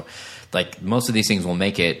now. So, like, most of these things will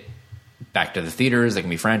make it back to the theaters. They can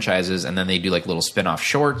be franchises, and then they do, like, little spin-off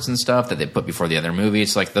shorts and stuff that they put before the other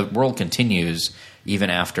movies. Like, the world continues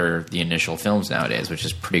even after the initial films nowadays, which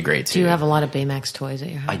is pretty great too. Do you have a lot of Baymax toys at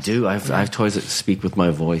your house? I do. I have toys that speak with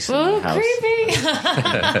my voice in Oh, the house. creepy.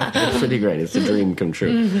 It's pretty great. It's a dream come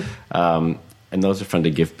true. And those are fun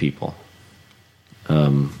to give people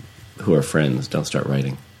who are friends. Don't start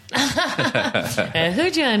writing.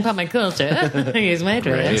 Who'd you and Pop My Culture? Use my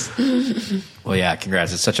dress. Well, yeah,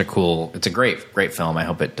 congrats. It's a great film. I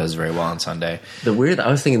hope it does very well on Sunday. I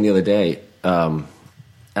was thinking the other day, and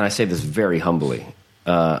I say this very humbly,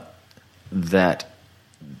 that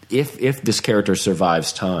if this character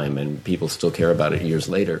survives time and people still care about it years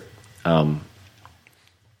later,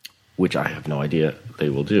 which I have no idea they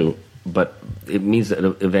will do, but it means that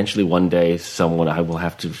eventually one day I will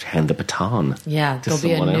have to hand the baton. Yeah, to there'll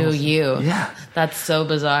be a someone new else. you. Yeah. That's so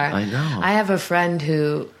bizarre. I know. I have a friend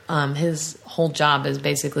who his whole job is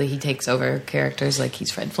basically he takes over characters like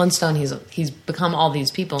he's Fred Flintstone. He's become all these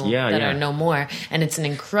people that are no more, and it's an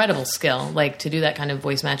incredible skill, like to do that kind of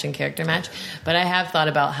voice match and character match. But I have thought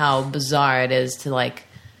about how bizarre it is to like.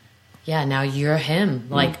 Yeah, now you're him.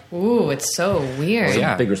 Like, ooh, it's so weird. It's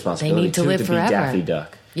Yeah. a big responsibility. They need to live be forever. Daffy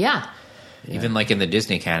Duck. Yeah. Even like in the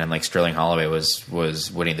Disney canon, like Sterling Holloway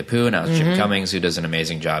was Winnie the Pooh. Now it's Jim Cummings, who does an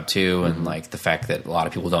amazing job too. And like the fact that a lot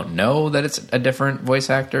of people don't know that it's a different voice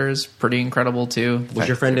actor is pretty incredible too. Was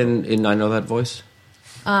your friend in I Know That Voice?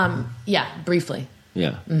 Yeah, briefly.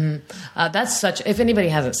 Yeah. That's such. If anybody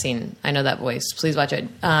hasn't seen I Know That Voice, please watch it.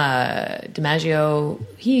 DiMaggio,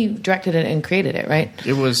 he directed it and created it, right?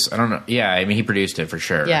 It was, I don't know. Yeah, I mean, he produced it for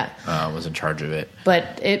sure. Yeah. Was in charge of it.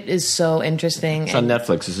 But it is so interesting. It's on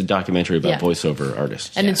Netflix. It's a documentary about Yeah. voiceover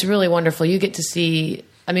artists. And it's really wonderful. You get to see.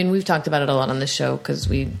 I mean, we've talked about it a lot on this show because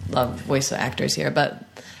we love voice actors here, but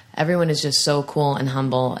everyone is just so cool and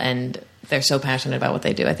humble, and they're so passionate about what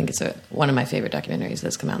they do. I think it's one of my favorite documentaries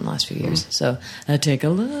that's come out in the last few years. So take a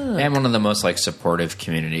look. And one of the most like supportive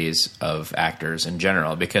communities of actors in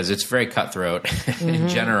general, because it's very cutthroat in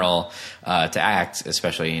general to act,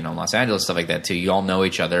 especially in Los Angeles, stuff like that too. You all know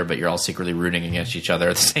each other, but you're all secretly rooting against each other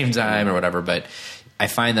at the same time or whatever. But I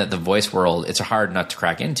find that the voice world, it's a hard nut to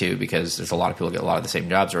crack into because there's a lot of people who get a lot of the same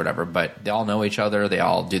jobs or whatever, but they all know each other. They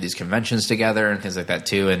all do these conventions together and things like that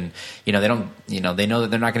too. And, they don't, they know that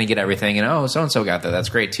they're not going to get everything and, oh, so-and-so got that. That's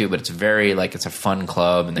great too. But it's very like, it's a fun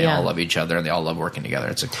club and they all love each other and they all love working together.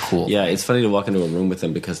 It's a cool. Yeah, it's funny to walk into a room with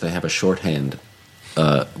them because they have a shorthand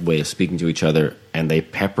way of speaking to each other and they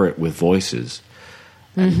pepper it with voices.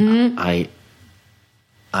 And I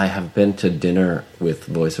have been to dinner with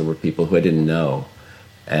voiceover people who I didn't know.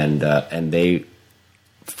 And they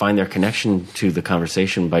find their connection to the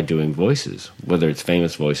conversation by doing voices, whether it's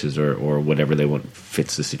famous voices or whatever they want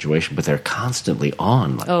fits the situation. But they're constantly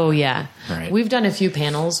on. Like, Oh, yeah. Right. We've done a few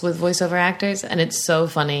panels with voiceover actors, and it's so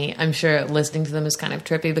funny. I'm sure listening to them is kind of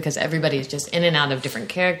trippy because everybody's just in and out of different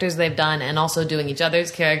characters they've done and also doing each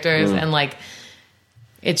other's characters. And, like,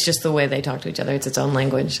 it's just the way they talk to each other. It's its own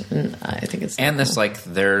language. And I think it's... And this, like,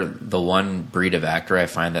 they're the one breed of actor I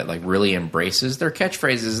find that, like, really embraces their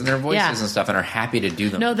catchphrases and their voices and stuff and are happy to do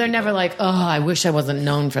them. No, they're never like, oh, I wish I wasn't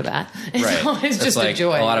known for that. It's Right. always It's just like a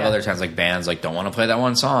joy. a lot of other times, like, bands, like, don't want to play that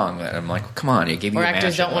one song. And I'm like, come on, you gave me Or a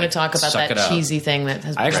actors mashup, don't want like, to talk about suck it that up. cheesy thing that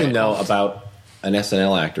has I actually been know about an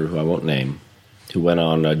SNL actor who I won't name, who went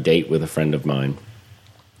on a date with a friend of mine,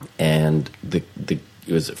 and it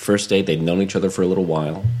was the first date. They'd known each other for a little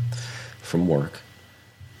while from work,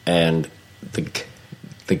 and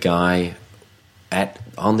the guy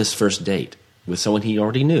on this first date with someone he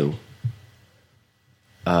already knew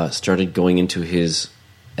started going into his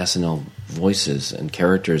SNL voices and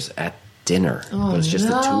characters at dinner. It was just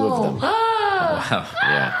the two of them. Wow.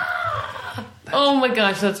 Yeah, Oh my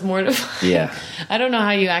gosh, that's mortifying. yeah. I don't know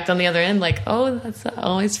how you act on the other end. Like, oh, that's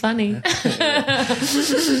always funny.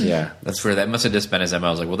 Yeah, That's where that must have just been his MO.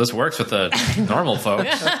 I was like, well, this works with the normal folks.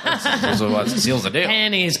 Those are what seals the deal.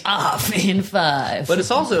 Pennies off in 5. but it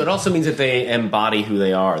also means that they embody who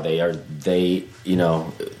they are. They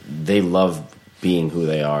love being who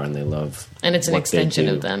they are, and they love. And it's an what they extension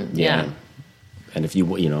do. of them. Yeah. And if you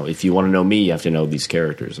want to know me, you have to know these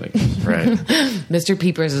characters. Like, Right. Mr.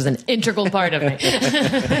 Peepers is an integral part of me.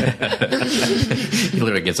 He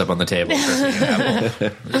literally gets up on the table.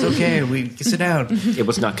 It's okay. We can sit down. it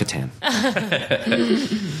was not Catan.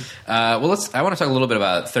 Well, I want to talk a little bit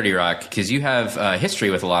about 30 Rock because you have history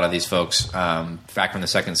with a lot of these folks back from the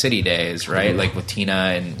Second City days, right? Like with Tina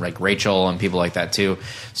and like Rachel and people like that too.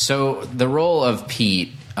 So the role of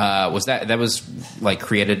Pete was like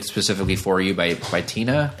created specifically for you by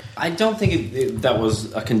Tina? I don't think that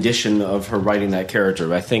was a condition of her writing that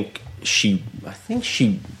character. I think she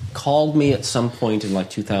called me at some point in like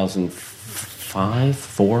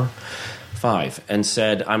 2005, and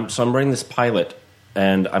said, "I'm writing this pilot,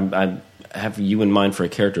 and I have you in mind for a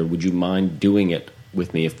character. Would you mind doing it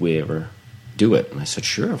with me if we ever do it?" And I said,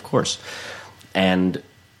 "Sure, of course." And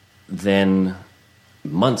then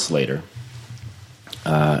months later,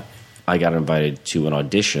 I got invited to an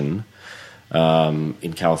audition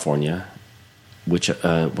in California, which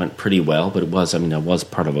went pretty well, but I was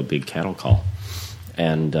part of a big cattle call.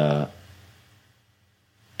 And then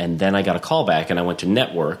I got a call back, and I went to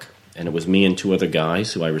Network, and it was me and two other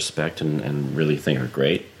guys who I respect and really think are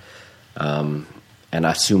great. and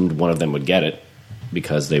I assumed one of them would get it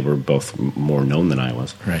because they were both more known than I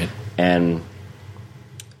was. Right. And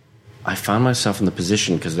I found myself in the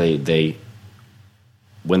position because before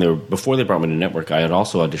they brought me to network, I had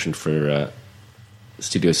also auditioned for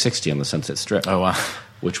Studio 60 on the Sunset Strip. Oh, wow.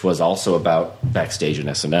 Which was also about backstage in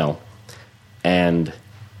SNL, and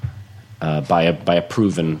by a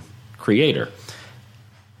proven creator.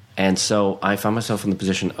 And so I found myself in the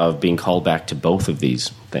position of being called back to both of these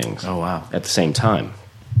things. Oh, wow. At the same time.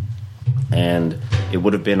 And it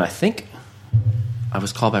would have been, I think, I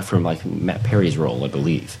was called back for like Matt Perry's role, I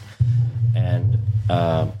believe. And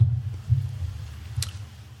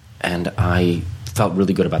I felt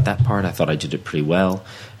really good about that part. I thought I did it pretty well,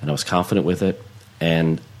 and I was confident with it.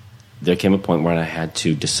 And there came a point where I had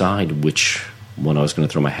to decide which one I was going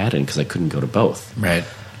to throw my hat in because I couldn't go to both. Right.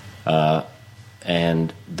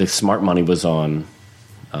 And the smart money was on,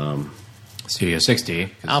 Studio 60.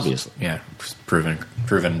 'Cause, obviously. Yeah.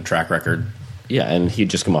 Proven track record. Yeah, and he'd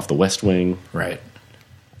just come off The West Wing. Right.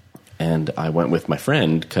 And I went with my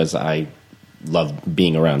friend because I loved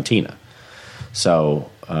being around Tina. So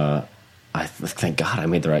I thank God I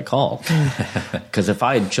made the right call. Because if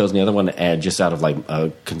I had chosen the other one just out of like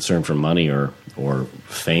a concern for money or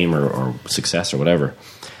fame or success or whatever,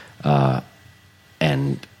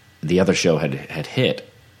 and the other show had hit,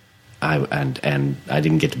 and I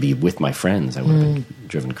didn't get to be with my friends, I would have been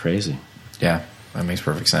driven crazy. Yeah, that makes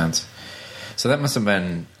perfect sense. So that must have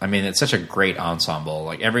been, I mean, it's such a great ensemble.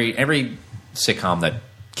 Like every sitcom that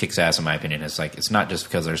kicks ass, in my opinion, is like, it's not just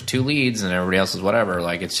because there's two leads and everybody else is whatever.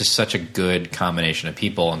 Like, it's just such a good combination of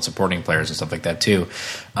people and supporting players and stuff like that too.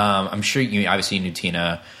 I'm sure you knew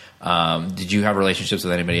Tina. Did you have relationships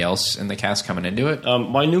with anybody else in the cast coming into it?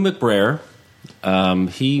 Well, I knew McBrayer.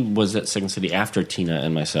 He was at Second City after Tina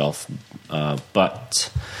and myself,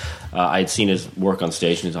 but I had seen his work on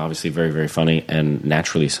stage, and he's obviously very, very funny, and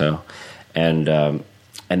naturally so. And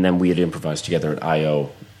then we had improvised together at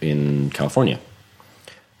I.O. in California.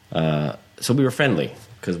 So we were friendly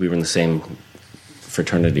because we were in the same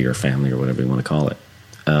fraternity or family or whatever you want to call it.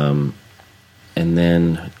 And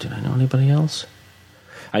then, did I know anybody else?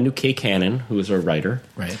 I knew Kay Cannon, who was our writer.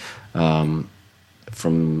 Right.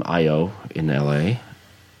 From I.O. in L.A.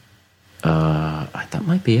 That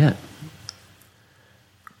might be it.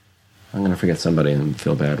 I'm going to forget somebody and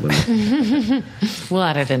feel bad when We'll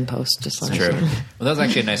add it in post. Just like True. Well, that was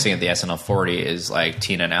actually a nice thing at the SNL 40 is like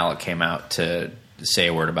Tina and Alec came out to say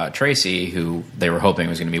a word about Tracy, who they were hoping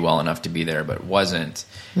was going to be well enough to be there, but wasn't,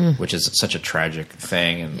 which is such a tragic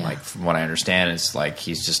thing. And like from what I understand, it's like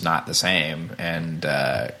he's just not the same. And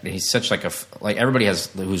he's such like everybody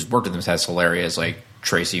who's worked with him has hilarious. Like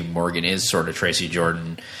Tracy Morgan is sort of Tracy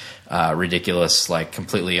Jordan. Ridiculous, like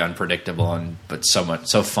completely unpredictable, but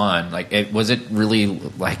so fun. Like, was it really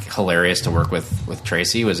like hilarious to work with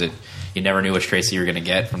Tracy? Was it you never knew which Tracy you were going to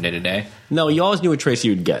get from day to day? No, you always knew what Tracy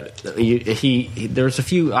you'd get. There's a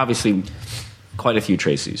few, obviously, quite a few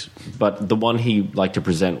Tracys, but the one he liked to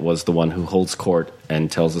present was the one who holds court and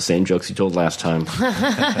tells the same jokes he told last time,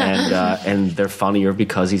 and they're funnier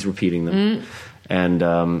because he's repeating them,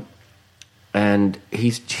 and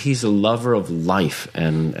he's a lover of life,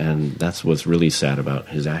 and that's what's really sad about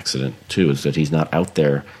his accident too, is that he's not out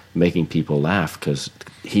there making people laugh, because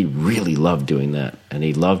he really loved doing that, and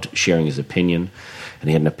he loved sharing his opinion, and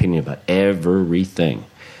he had an opinion about everything,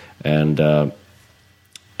 and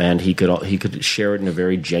he could share it in a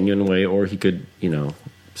very genuine way, or he could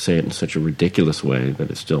say it in such a ridiculous way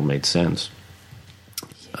that it still made sense.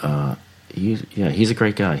 He's a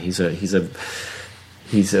great guy. He's a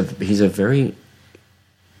very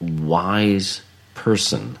wise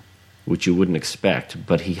person, which you wouldn't expect,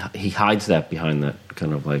 but he hides that behind that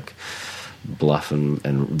kind of like bluff and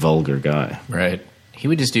vulgar guy. Right. He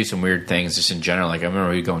would just do some weird things just in general. Like I remember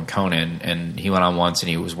we'd go in Conan, and he went on once, and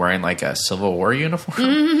he was wearing like a Civil War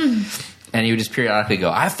uniform. And he would just periodically go,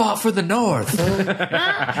 "I fought for the North."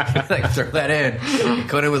 Like throw that in. And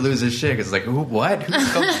Conan would lose his shit because like, ooh, what?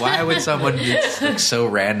 Why would someone be like, so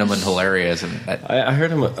random and hilarious? And I heard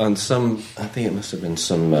him on some. I think it must have been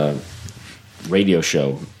some radio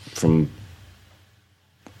show from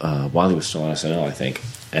while he was still on SNL, I think,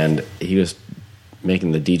 and he was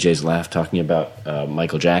making the DJs laugh, talking about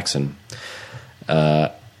Michael Jackson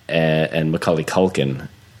and Macaulay Culkin,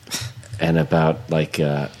 and about like.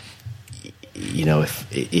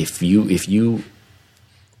 If you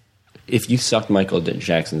sucked Michael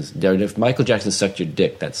Jackson's, if Michael Jackson sucked your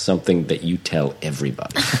dick, that's something that you tell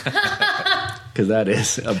everybody, because that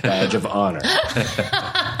is a badge of honor.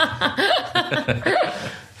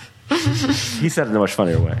 He said it in a much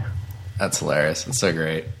funnier way. That's hilarious. That's so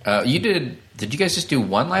great. Did you guys just do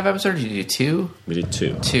one live episode or did you do two? We did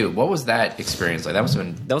two. Two. What was that experience like? That must have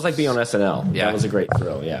been... That was like being on SNL. Yeah. That was a great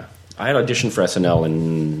thrill, yeah. I had auditioned for SNL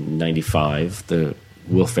in 95, the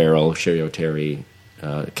Will Ferrell, Sherry O'Terry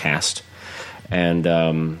cast. And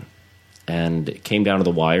it came down to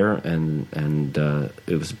the wire, and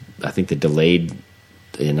it was, I think they delayed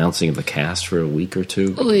the announcing of the cast for a week or two.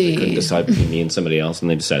 They couldn't decide between me and somebody else,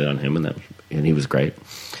 and they decided on him, and he was great.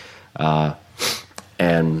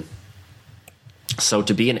 And so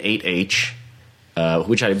to be an 8H,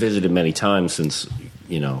 which I visited many times since,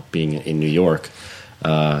 being in New York,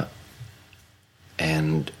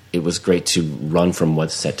 and it was great to run from one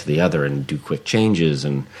set to the other and do quick changes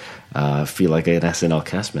and feel like an SNL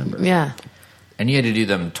cast member. Yeah. And you had to do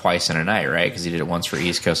them twice in a night, right? Because you did it once for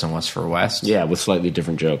East Coast and once for West. Yeah, with slightly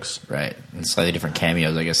different jokes. Right. And slightly different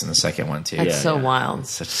cameos, I guess, in the second one, too. That's so wild.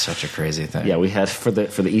 Such a crazy thing. Yeah, we had, for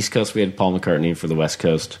the East Coast, we had Paul McCartney. For the West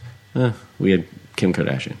Coast, we had Kim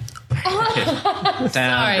Kardashian.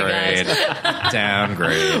 Downgrade.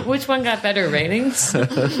 Downgrade. Which one got better ratings?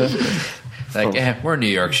 Like, we're a New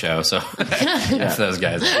York show, so it's those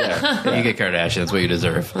guys. Yeah. You get Kardashian. That's what you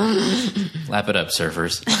deserve. Lap it up,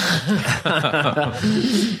 surfers.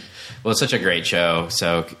 Well, it's such a great show.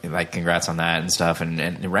 So, congrats on that and stuff. And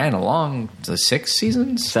it ran along to 6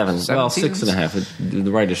 seasons? Seven. Well, seasons? 6.5.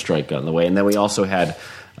 The writer's strike got in the way. And then we also had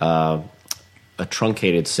a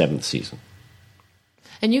truncated 7th season.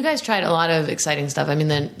 And you guys tried a lot of exciting stuff. I mean,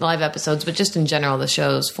 the live episodes, but just in general, the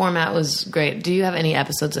show's format was great. Do you have any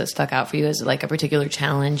episodes that stuck out for you as like a particular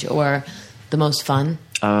challenge or the most fun?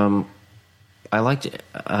 I liked it.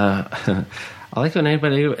 I like when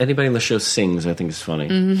anybody in the show sings. I think it's funny.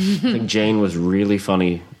 I think Jane was really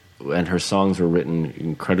funny, and her songs were written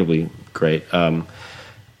incredibly great. I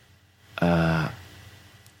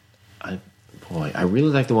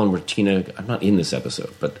really like the one where Tina. I'm not in this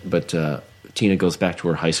episode, but Tina goes back to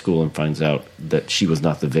her high school and finds out that she was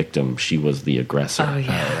not the victim; she was the aggressor. Oh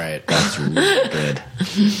yeah, Oh, right. That's really good.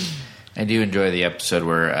 I do enjoy the episode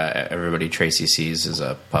where everybody Tracy sees is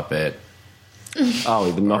a puppet.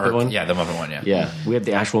 Oh, the Muppet one? Yeah, the Muppet one, yeah. Yeah, we had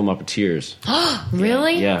the actual Muppeteers.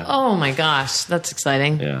 really? Yeah. Oh my gosh, that's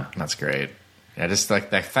exciting. Yeah. That's great. Yeah, just like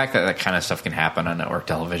the fact that kind of stuff can happen on network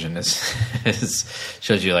television is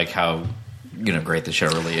shows you like how great the show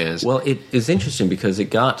really is. Well, it is interesting because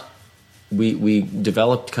we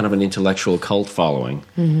developed kind of an intellectual cult following,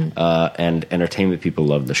 and entertainment people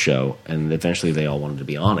loved the show, and eventually they all wanted to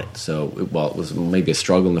be on it. So, it was maybe a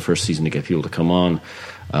struggle in the first season to get people to come on.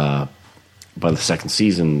 By the second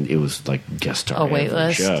season, it was like guest star A wait every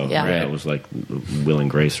list, show. yeah. It was like Will and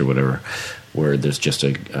Grace or whatever, where there's just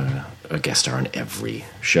a guest star on every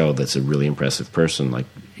show that's a really impressive person, like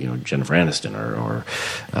Jennifer Aniston or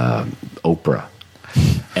Oprah,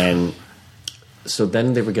 and so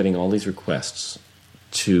then they were getting all these requests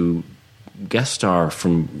to guest star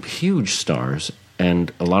from huge stars,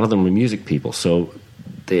 and a lot of them were music people. So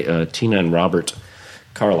Tina and Robert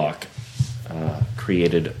Carlock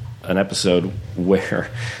created an episode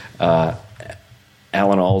where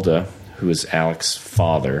Alan Alda, who is Alec's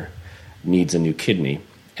father, needs a new kidney,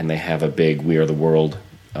 and they have a big We Are the World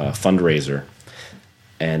fundraiser.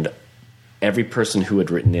 And every person who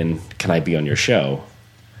had written in, "Can I be on your show?"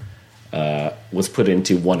 Was put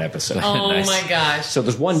into one episode. Oh Nice. my gosh. So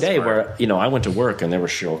there's one day where I went to work and there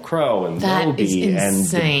was Sheryl Crow and That Moby is and the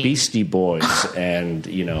insane. Beastie Boys and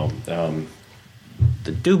the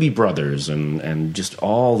Doobie Brothers and just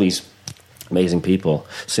all these amazing people.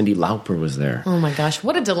 Cyndi Lauper was there. Oh my gosh,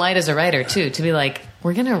 what a delight as a writer too, to be like,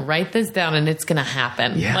 we're gonna write this down and it's gonna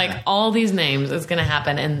happen. Yeah. Like all these names, it's gonna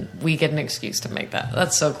happen, and we get an excuse to make that.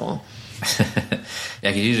 That's so cool. Yeah,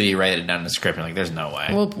 because usually you write it down in the script and like, there's no way.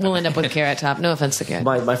 We'll end up with Carrot Top. No offense to Carrot.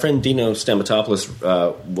 My friend Dino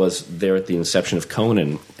Stamatopoulos was there at the inception of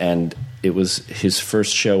Conan, and it was his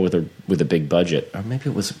first show with a big budget. Or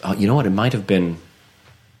maybe it was, you know what, it might have been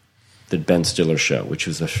the Ben Stiller show, which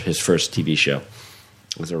was his first TV show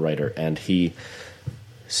as a writer. And he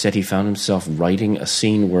said he found himself writing a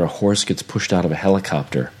scene where a horse gets pushed out of a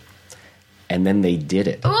helicopter, and then they did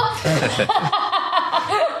it.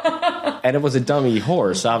 And it was a dummy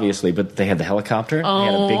horse, obviously, but they had the helicopter. They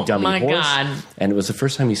had a big dummy my horse. God. And it was the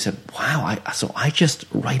first time he said, wow, so I just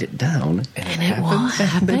write it down. And it will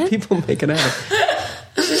And then happen. people make it happen.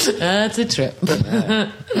 That's a trip.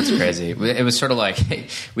 That's crazy. It was sort of like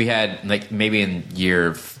we had like maybe in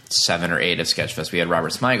year 7 or 8 of Sketchfest, we had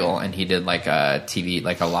Robert Smigel, and he did like a TV,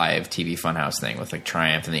 like a live TV Funhouse thing with like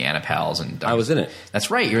Triumph and the Anna Pals, and I was in it.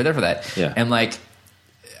 That's right, you were there for that. Yeah. And like,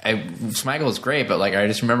 Smigel was great, but like I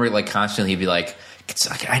just remember like constantly he'd be like,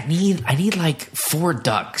 I need like 4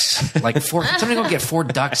 ducks, like 4. Somebody go get 4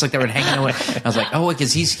 ducks like they were hanging out. I was like, oh,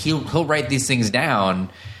 because he'll write these things down.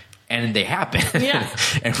 And they happen. Yeah.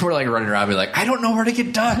 And we're like running around, be like, I don't know where to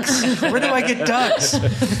get ducks. Where do I get ducks?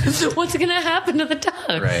 What's going to happen to the duck?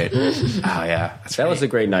 Right. Oh, yeah. That was a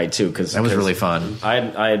great night, too. That was really fun.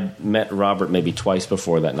 I had met Robert maybe twice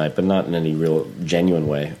before that night, but not in any real genuine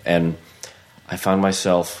way. And I found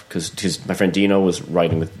myself, because my friend Dino was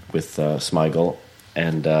writing with Smigel,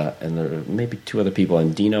 and there were maybe 2 other people,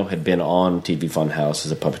 and Dino had been on TV Funhouse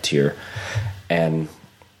as a puppeteer. And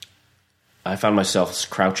I found myself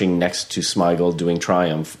crouching next to Smigel doing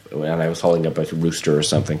Triumph, and I was holding up a rooster or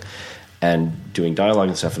something, and doing dialogue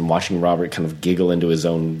and stuff, and watching Robert kind of giggle into his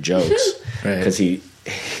own jokes because he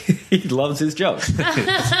loves his jokes.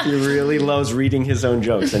 He really loves reading his own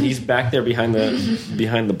jokes, and he's back there behind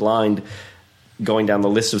the blind, going down the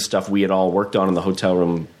list of stuff we had all worked on in the hotel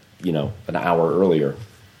room, an hour earlier,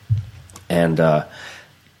 and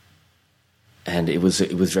it was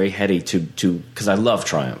very heady to because I love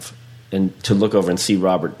Triumph. And to look over and see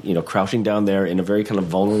Robert, crouching down there in a very kind of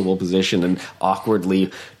vulnerable position and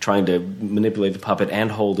awkwardly trying to manipulate the puppet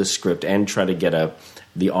and hold his script and try to get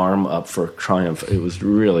the arm up for Triumph. It was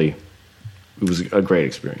a great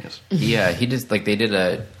experience. Yeah, he did, they did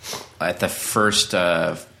at the first,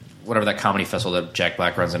 whatever that comedy festival that Jack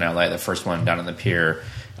Black runs in LA, the first one down in the pier.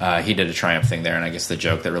 He did a Triumph thing there, and I guess the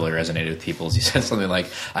joke that really resonated with people is he said something like,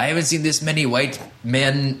 I haven't seen this many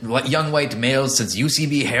young white males since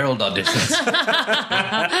UCB Herald auditions.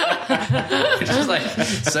 It's just like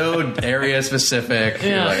so area specific.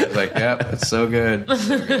 Yeah. Like, yep, it's so good.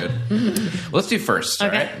 So good. Well, let's do first. Okay.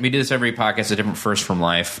 All right? We do this every podcast, a different first from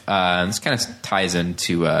life. This kind of ties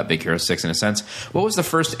into Big Hero 6 in a sense. What was the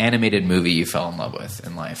first animated movie you fell in love with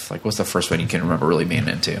in life? Like, what's the first one you can remember really being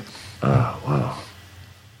into? Oh, wow.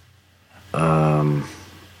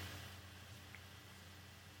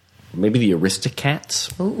 Maybe the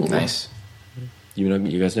Aristocats. Ooh. Nice. You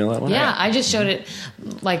guys know that one? Yeah, I just showed it.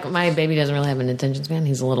 Like, my baby doesn't really have an attention span.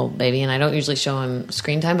 He's a little baby, and I don't usually show him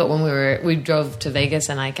screen time. But when we drove to Vegas,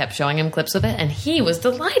 and I kept showing him clips of it, and he was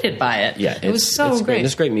delighted by it. Yeah, it was so it's great.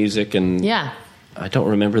 It's great music, and Yeah. I don't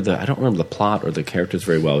remember the plot or the characters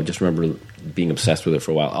very well. I just remember being obsessed with it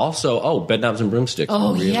for a while. Also, Bedknobs and Broomsticks.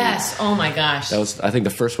 Oh, Really- yes. Oh, my gosh. That was, I think, the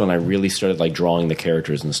first one I really started drawing the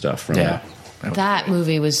characters and stuff from. Yeah. That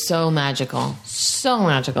movie was so magical. So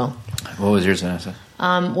magical. What was yours, Vanessa?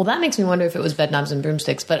 Well, that makes me wonder if it was Bedknobs and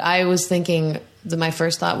Broomsticks. But I was thinking my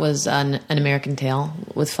first thought was an American Tail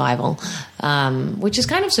with Fievel, which is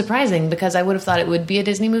kind of surprising because I would have thought it would be a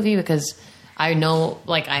Disney movie because I know,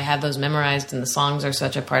 I have those memorized and the songs are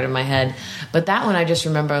such a part of my head. But that one, I just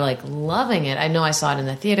remember, loving it. I know I saw it in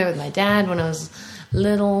the theater with my dad when I was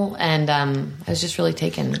little, and I was just really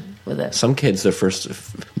taken with it. Some kids, their first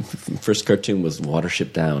cartoon was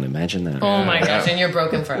Watership Down. Imagine that. Oh my gosh, and you're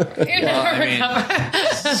broken forever. You never recover.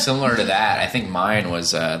 Similar to that, I think mine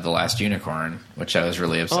was The Last Unicorn, which I was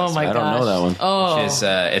really obsessed with. Oh my I gosh. don't know that one. Oh, Which is,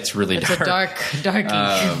 it's really it's dark. a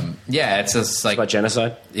darky. Yeah, it's just About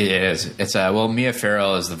genocide? It is. It's Mia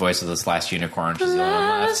Farrow is the voice of this last unicorn. She's the only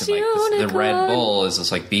one left. Last And, the Red unicorn. Bull is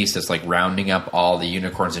this beast that's rounding up all the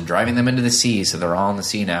unicorns and driving them into the sea. So they're all in the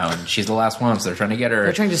sea now, and she's the last one. So they're trying to get her.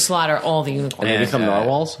 They're trying to slaughter all the unicorns. They And, become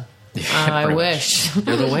narwhals? I pretty wish. much.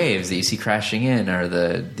 They're the waves that you see crashing in, or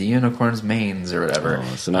the unicorn's manes, or whatever.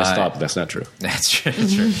 Oh, it's a nice thought, but that's not true. That's true.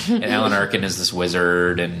 That's true. And Alan Arkin is this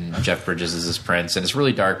wizard, and Jeff Bridges is this prince, and it's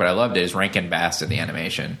really dark. But I loved it. It's Rankin Bass in the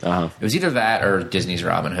animation. Uh-huh. It was either that or Disney's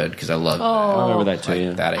Robin Hood because I loved I remember that too,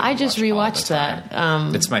 yeah. that. I just watch all rewatched the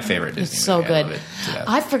time. that. It's my favorite Disney It's so movie. I good. love it to death.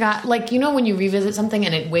 I forgot, when you revisit something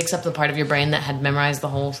and it wakes up the part of your brain that had memorized the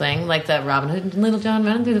whole thing, like the Robin Hood and Little John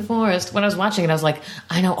running through the forest. When I was watching it, I was like,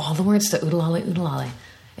 I know all the words to Oodalolly Oodalolly.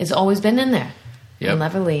 It's always been in there. Yep. It'll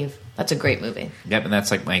never leave. That's a great movie. Yep, and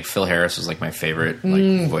that's Phil Harris was my favorite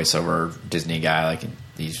voiceover Disney guy.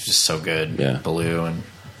 He's just so good. Yeah. Baloo and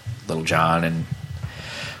Little John and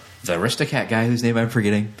the Aristocat guy whose name I'm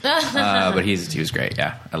forgetting. But he was great.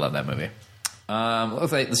 Yeah, I love that movie.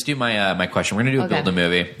 Let's do my question. We're going to do a Okay. build a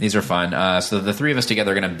movie. These are fun. So the three of us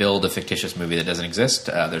together are going to build a fictitious movie that doesn't exist.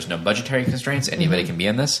 There's no budgetary constraints. Anybody can be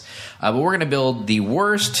in this. But we're going to build the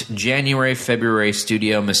worst January, February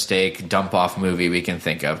studio mistake dump off movie we can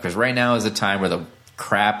think of. Because right now is the time where the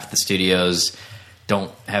crap the studios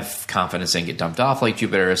don't have confidence in get dumped off, like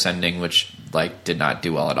Jupiter Ascending, which did not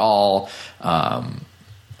do well at all.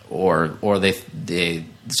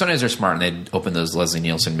 sometimes they're smart and they open those Liam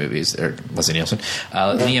Neeson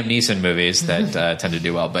movies that tend to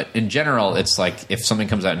do well. But in general, it's like if something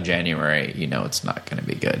comes out in January, it's not going to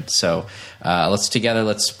be good. So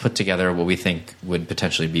let's put together what we think would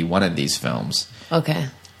potentially be one of these films. Okay.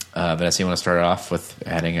 Vanessa, you want to start off with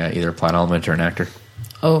adding either a plot element or an actor?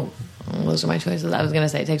 Oh, those are my choices. I was going to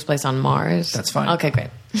say it takes place on Mars. That's fine. Okay, great.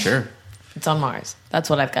 Sure. It's on Mars. That's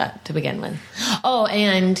what I've got to begin with. Oh,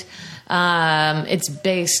 and it's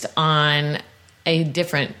based on a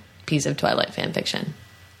different piece of Twilight fan fiction.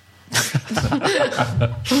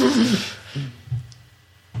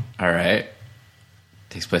 All right.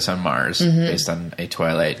 Takes place on Mars, based on a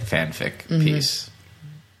Twilight fanfic piece.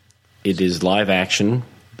 It is live action,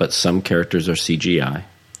 but some characters are CGI.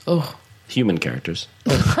 Oh. Human characters.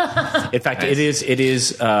 In fact, it is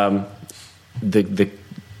the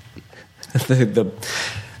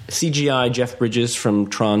CGI Jeff Bridges from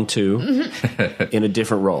Tron 2 in a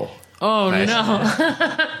different role. Oh, Nice. no.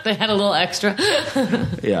 They had a little extra.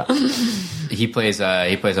 Yeah. He plays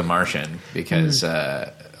a Martian because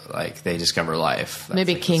they discover life. That's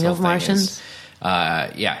Maybe like King his whole of thing Martians? is.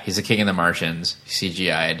 Yeah, he's the king of the Martians,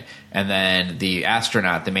 CGI'd. And then the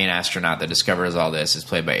main astronaut that discovers all this is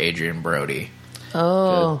played by Adrian Brody.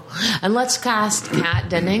 Oh. And let's cast Kat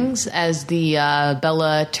Dennings as the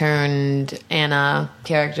Bella turned Anna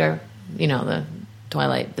character. The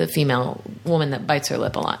Twilight, the female woman that bites her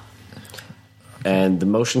lip a lot. And the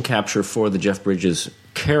motion capture for the Jeff Bridges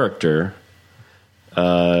character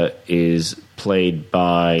is played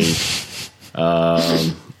by,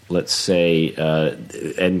 let's say,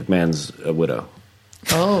 Ed McMahon's widow.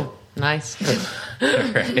 Oh, nice.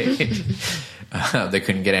 Right? They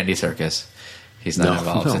couldn't get Andy Serkis. He's not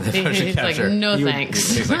involved in the motion He's like, capture. no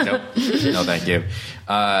thanks. He's like, nope, no, thank you.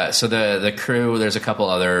 So the crew, there's a couple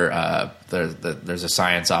other. There's a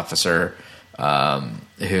science officer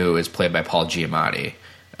who is played by Paul Giamatti.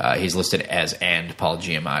 He's listed as Paul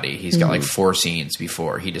Giamatti. He's got like 4 scenes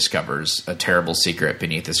before he discovers a terrible secret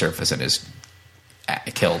beneath the surface and is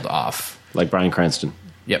killed off. Like Bryan Cranston.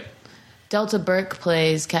 Yep. Delta Burke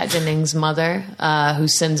plays Kat Dennings' mother, who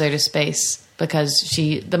sends her to space because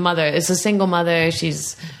the mother is a single mother.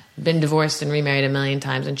 She's been divorced and remarried a million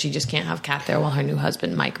times, and she just can't have Kat there while her new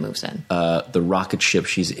husband Mike moves in. The rocket ship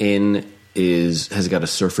she's in has got a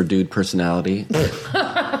surfer dude personality.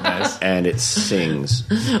 Nice. And it sings.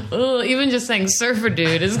 Ugh, even just saying surfer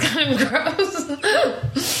dude is kind of gross.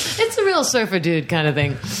 It's a real surfer dude kind of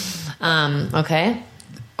thing. Okay.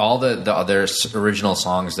 All the other original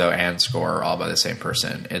songs, though, and score are all by the same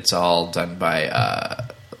person. It's all done by,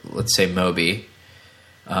 let's say, Moby.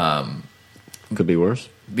 Could be worse.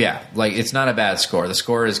 Yeah, like, it's not a bad score. The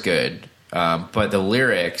score is good. But the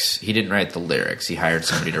lyrics, he didn't write the lyrics. He hired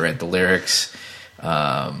somebody to write the lyrics.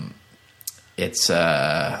 It's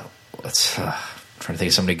trying to think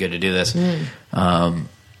of somebody good to do this.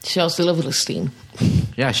 Shel Silverstein.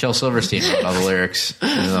 Yeah, Shel Silverstein wrote all the lyrics,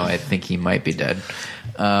 even though I think he might be dead.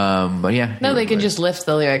 But yeah. No, they can just lift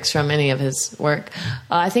the lyrics from any of his work.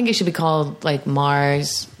 I think it should be called like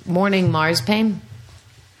Morning Mars Pain.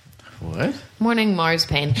 What? Morning Mars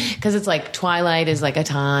Pain, because it's like Twilight is like a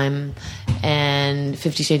time, and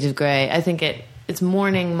 50 Shades of Grey. I think it's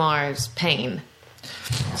Morning Mars Pain.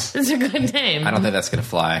 It's a good name. I don't think that's going to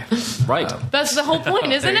fly. Right. That's the whole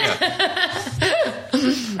point, isn't it?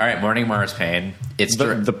 All right, Morning Mars Pain. It's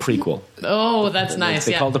The prequel. Oh, that's nice.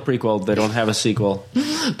 They Yeah, call it the prequel. They don't have a sequel.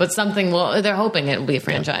 but something will. They're hoping it will be a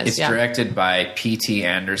franchise. It's directed by P.T.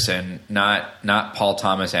 Anderson, not Paul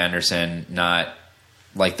Thomas Anderson, not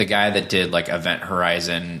like the guy that did like Event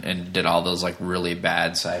Horizon and did all those like really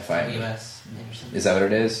bad sci-fi. U.S. Anderson. Is that what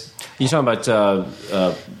it is? You talking about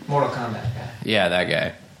Mortal Kombat guy. Yeah, that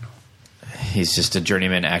guy. He's just a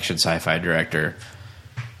journeyman action sci-fi director.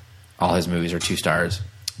 All his movies are 2 stars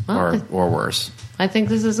or worse. I think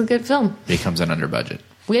this is a good film. He comes in under budget.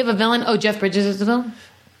 We have a villain. Oh, Jeff Bridges is the villain?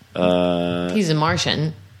 He's a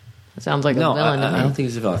Martian. It sounds like a no, villain to me. I don't think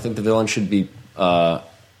he's a villain. I think the villain should be a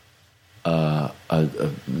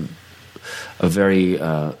very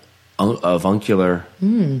avuncular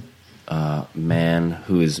man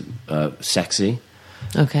who is sexy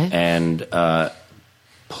Okay. and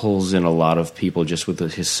pulls in a lot of people just with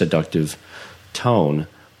his seductive tone.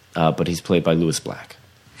 But he's played by Louis Black.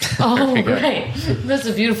 Oh, great. That's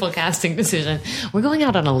a beautiful casting decision. We're going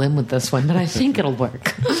out on a limb with this one, but I think it'll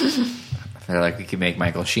work. They're like, we can make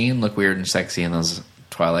Michael Sheen look weird and sexy in those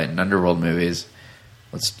Twilight and Underworld movies.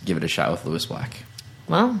 Let's give it a shot with Louis Black.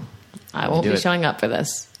 Well, I won't do be it. showing up for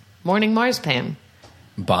this. Morning Mars Pam.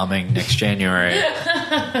 bombing next January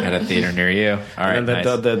at a theater near you. All right, And nice.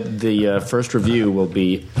 the first review will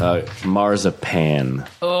be Marzipan.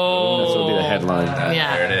 Oh, This will be the headline.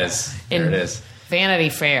 Yeah. There it is. There it is. Vanity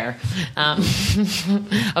Fair.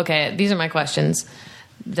 Okay, these are my questions.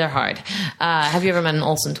 They're hard. Have you ever met an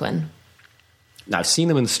Olsen twin? Now, I've seen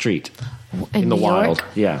them in the street, In the New wild. York?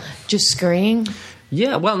 Yeah. Just scurrying?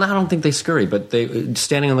 Yeah, well, no, I don't think they scurry, but they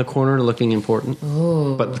standing on the corner looking important,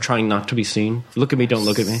 but trying not to be seen. Look at me, don't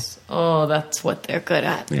look at me. Oh, that's what they're good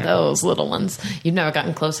at. Yeah. Those little ones. You've never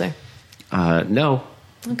gotten closer? No,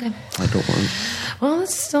 Okay. I don't want. Well,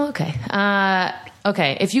 that's still okay.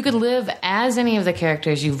 Okay, if you could live as any of the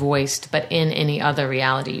characters you voiced, but in any other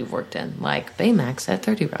reality you've worked in, like Baymax at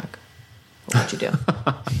 30 Rock, what would you do?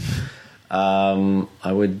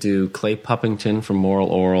 I would do Clay Puppington from Moral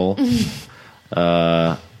Oral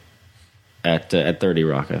at 30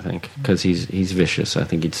 Rock, I think, because he's vicious. I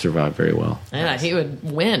think he'd survive very well. Yeah, he would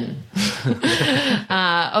win.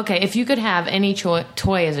 Okay, if you could have any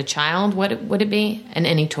toy as a child, what would it be? And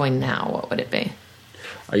any toy now, what would it be?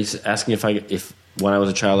 Are you asking if when I was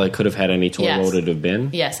a child I could have had any toy? Yes. What would it have been?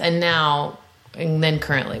 Yes, and now, and then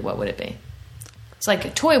currently, what would it be? It's like a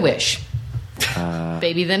toy wish.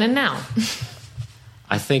 Baby then and now.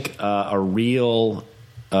 I think a real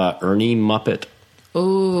Ernie Muppet.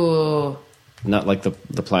 Ooh. Not like the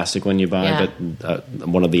plastic one you buy, Yeah. but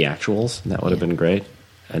one of the actuals. That would have been great.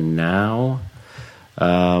 And now,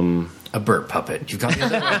 A Bert puppet. You got the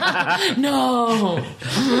other one? No.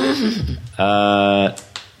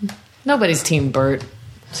 Nobody's Team Bert.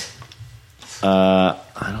 I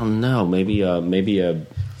don't know. Maybe a.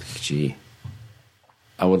 Gee,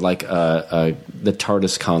 I would like the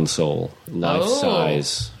TARDIS console, life Oh.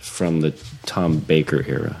 size, from the Tom Baker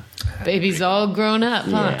era. Baby's all grown up,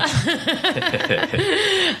 huh?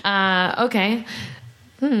 Okay.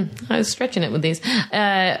 I was stretching it with these.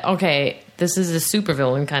 Okay, this is a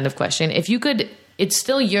supervillain kind of question. If you could, it's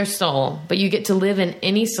still your soul, but you get to live in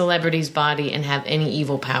any celebrity's body and have any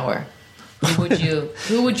evil power.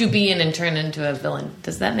 Who would you be in and turn into a villain?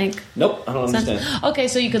 Does that make Nope, I don't sense? understand. Okay,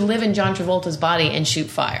 so you could live in John Travolta's body and shoot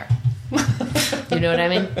fire. You know what I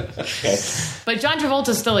mean? Okay. But John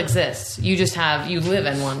Travolta still exists. You live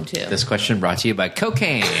in one too. This question brought to you by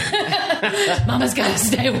cocaine. Mama's gotta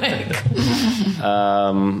stay awake.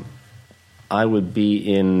 I would be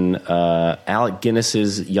in Alec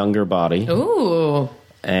Guinness's younger body, Ooh.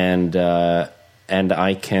 and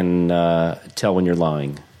I can tell when you're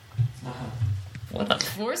lying. What a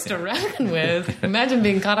force to reckon with. Imagine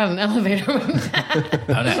being caught on an elevator with that.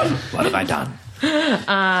 Oh no! What have I done?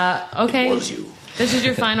 Okay. This is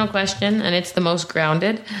your final question, and it's the most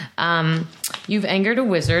grounded. You've angered a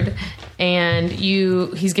wizard, and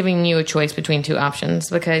he's giving you a choice between two options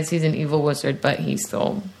because he's an evil wizard, but he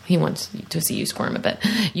wants to see you squirm a bit.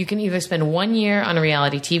 You can either spend 1 year on a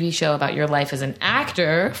reality TV show about your life as an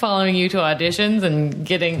actor, following you to auditions and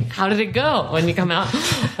getting how did it go when you come out,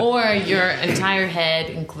 or your entire head,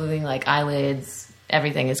 including like eyelids,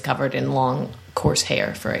 everything is covered in long, coarse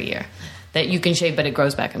hair for a year. That you can shave, but it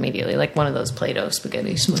grows back immediately, like one of those Play-Doh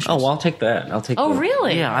spaghetti smushes. Oh, well, I'll take that. Oh,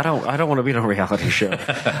 really? Yeah, I don't want to be on a reality show.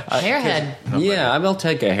 Hairhead. Yeah, I'll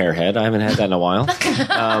take a hairhead. I haven't had that in a while.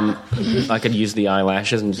 I could use the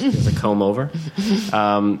eyelashes and just a comb over.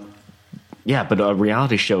 Yeah, but a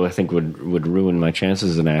reality show I think would ruin my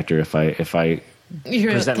chances as an actor if I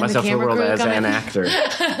You're present can the myself to the camera world crew as come an in? actor.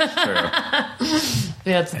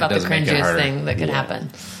 Yeah, it's about the does make it cringiest harder. thing that could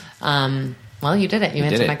happen. Well, you did it. You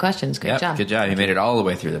answered Did it. my questions. Great Yep, job. Good job. You made it all the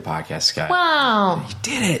way through the podcast, Scott. Wow. You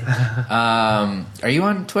did it. Are you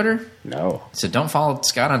on Twitter? No. So don't follow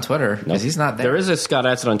Scott on Twitter because he's not there. There is a Scott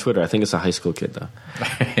Adsit on Twitter. I think it's a high school kid, though.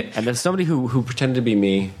 And there's somebody who pretended to be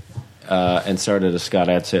me and started a Scott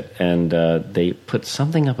Adsit, and they put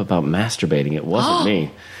something up about masturbating. It wasn't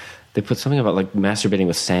me. They put something about like masturbating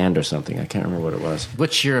with sand or something. I can't remember what it was.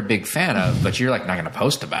 Which you're a big fan of, but you're like not going to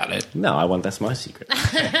post about it. No, that's my secret.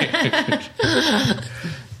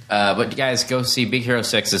 But you guys, go see Big Hero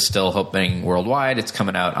 6 is still opening worldwide. It's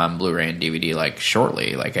coming out on Blu-ray and DVD like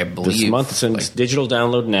shortly. Like I believe This month it's in digital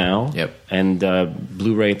download now. Yep. And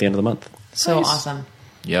Blu-ray at the end of the month. So awesome.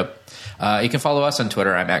 Yep. You can follow us on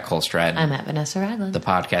Twitter. I'm at Cole Stratton. I'm at Vanessa Ragland. The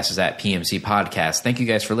podcast is at PMC Podcast. Thank you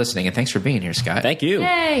guys for listening, and thanks for being here, Scott. Thank you.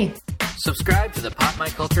 Yay. Subscribe to the Pop My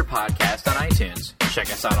Culture Podcast on iTunes. Check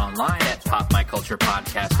us out online at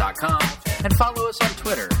popmyculturepodcast.com and follow us on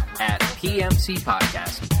Twitter at PMC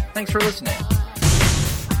Podcast. Thanks for listening.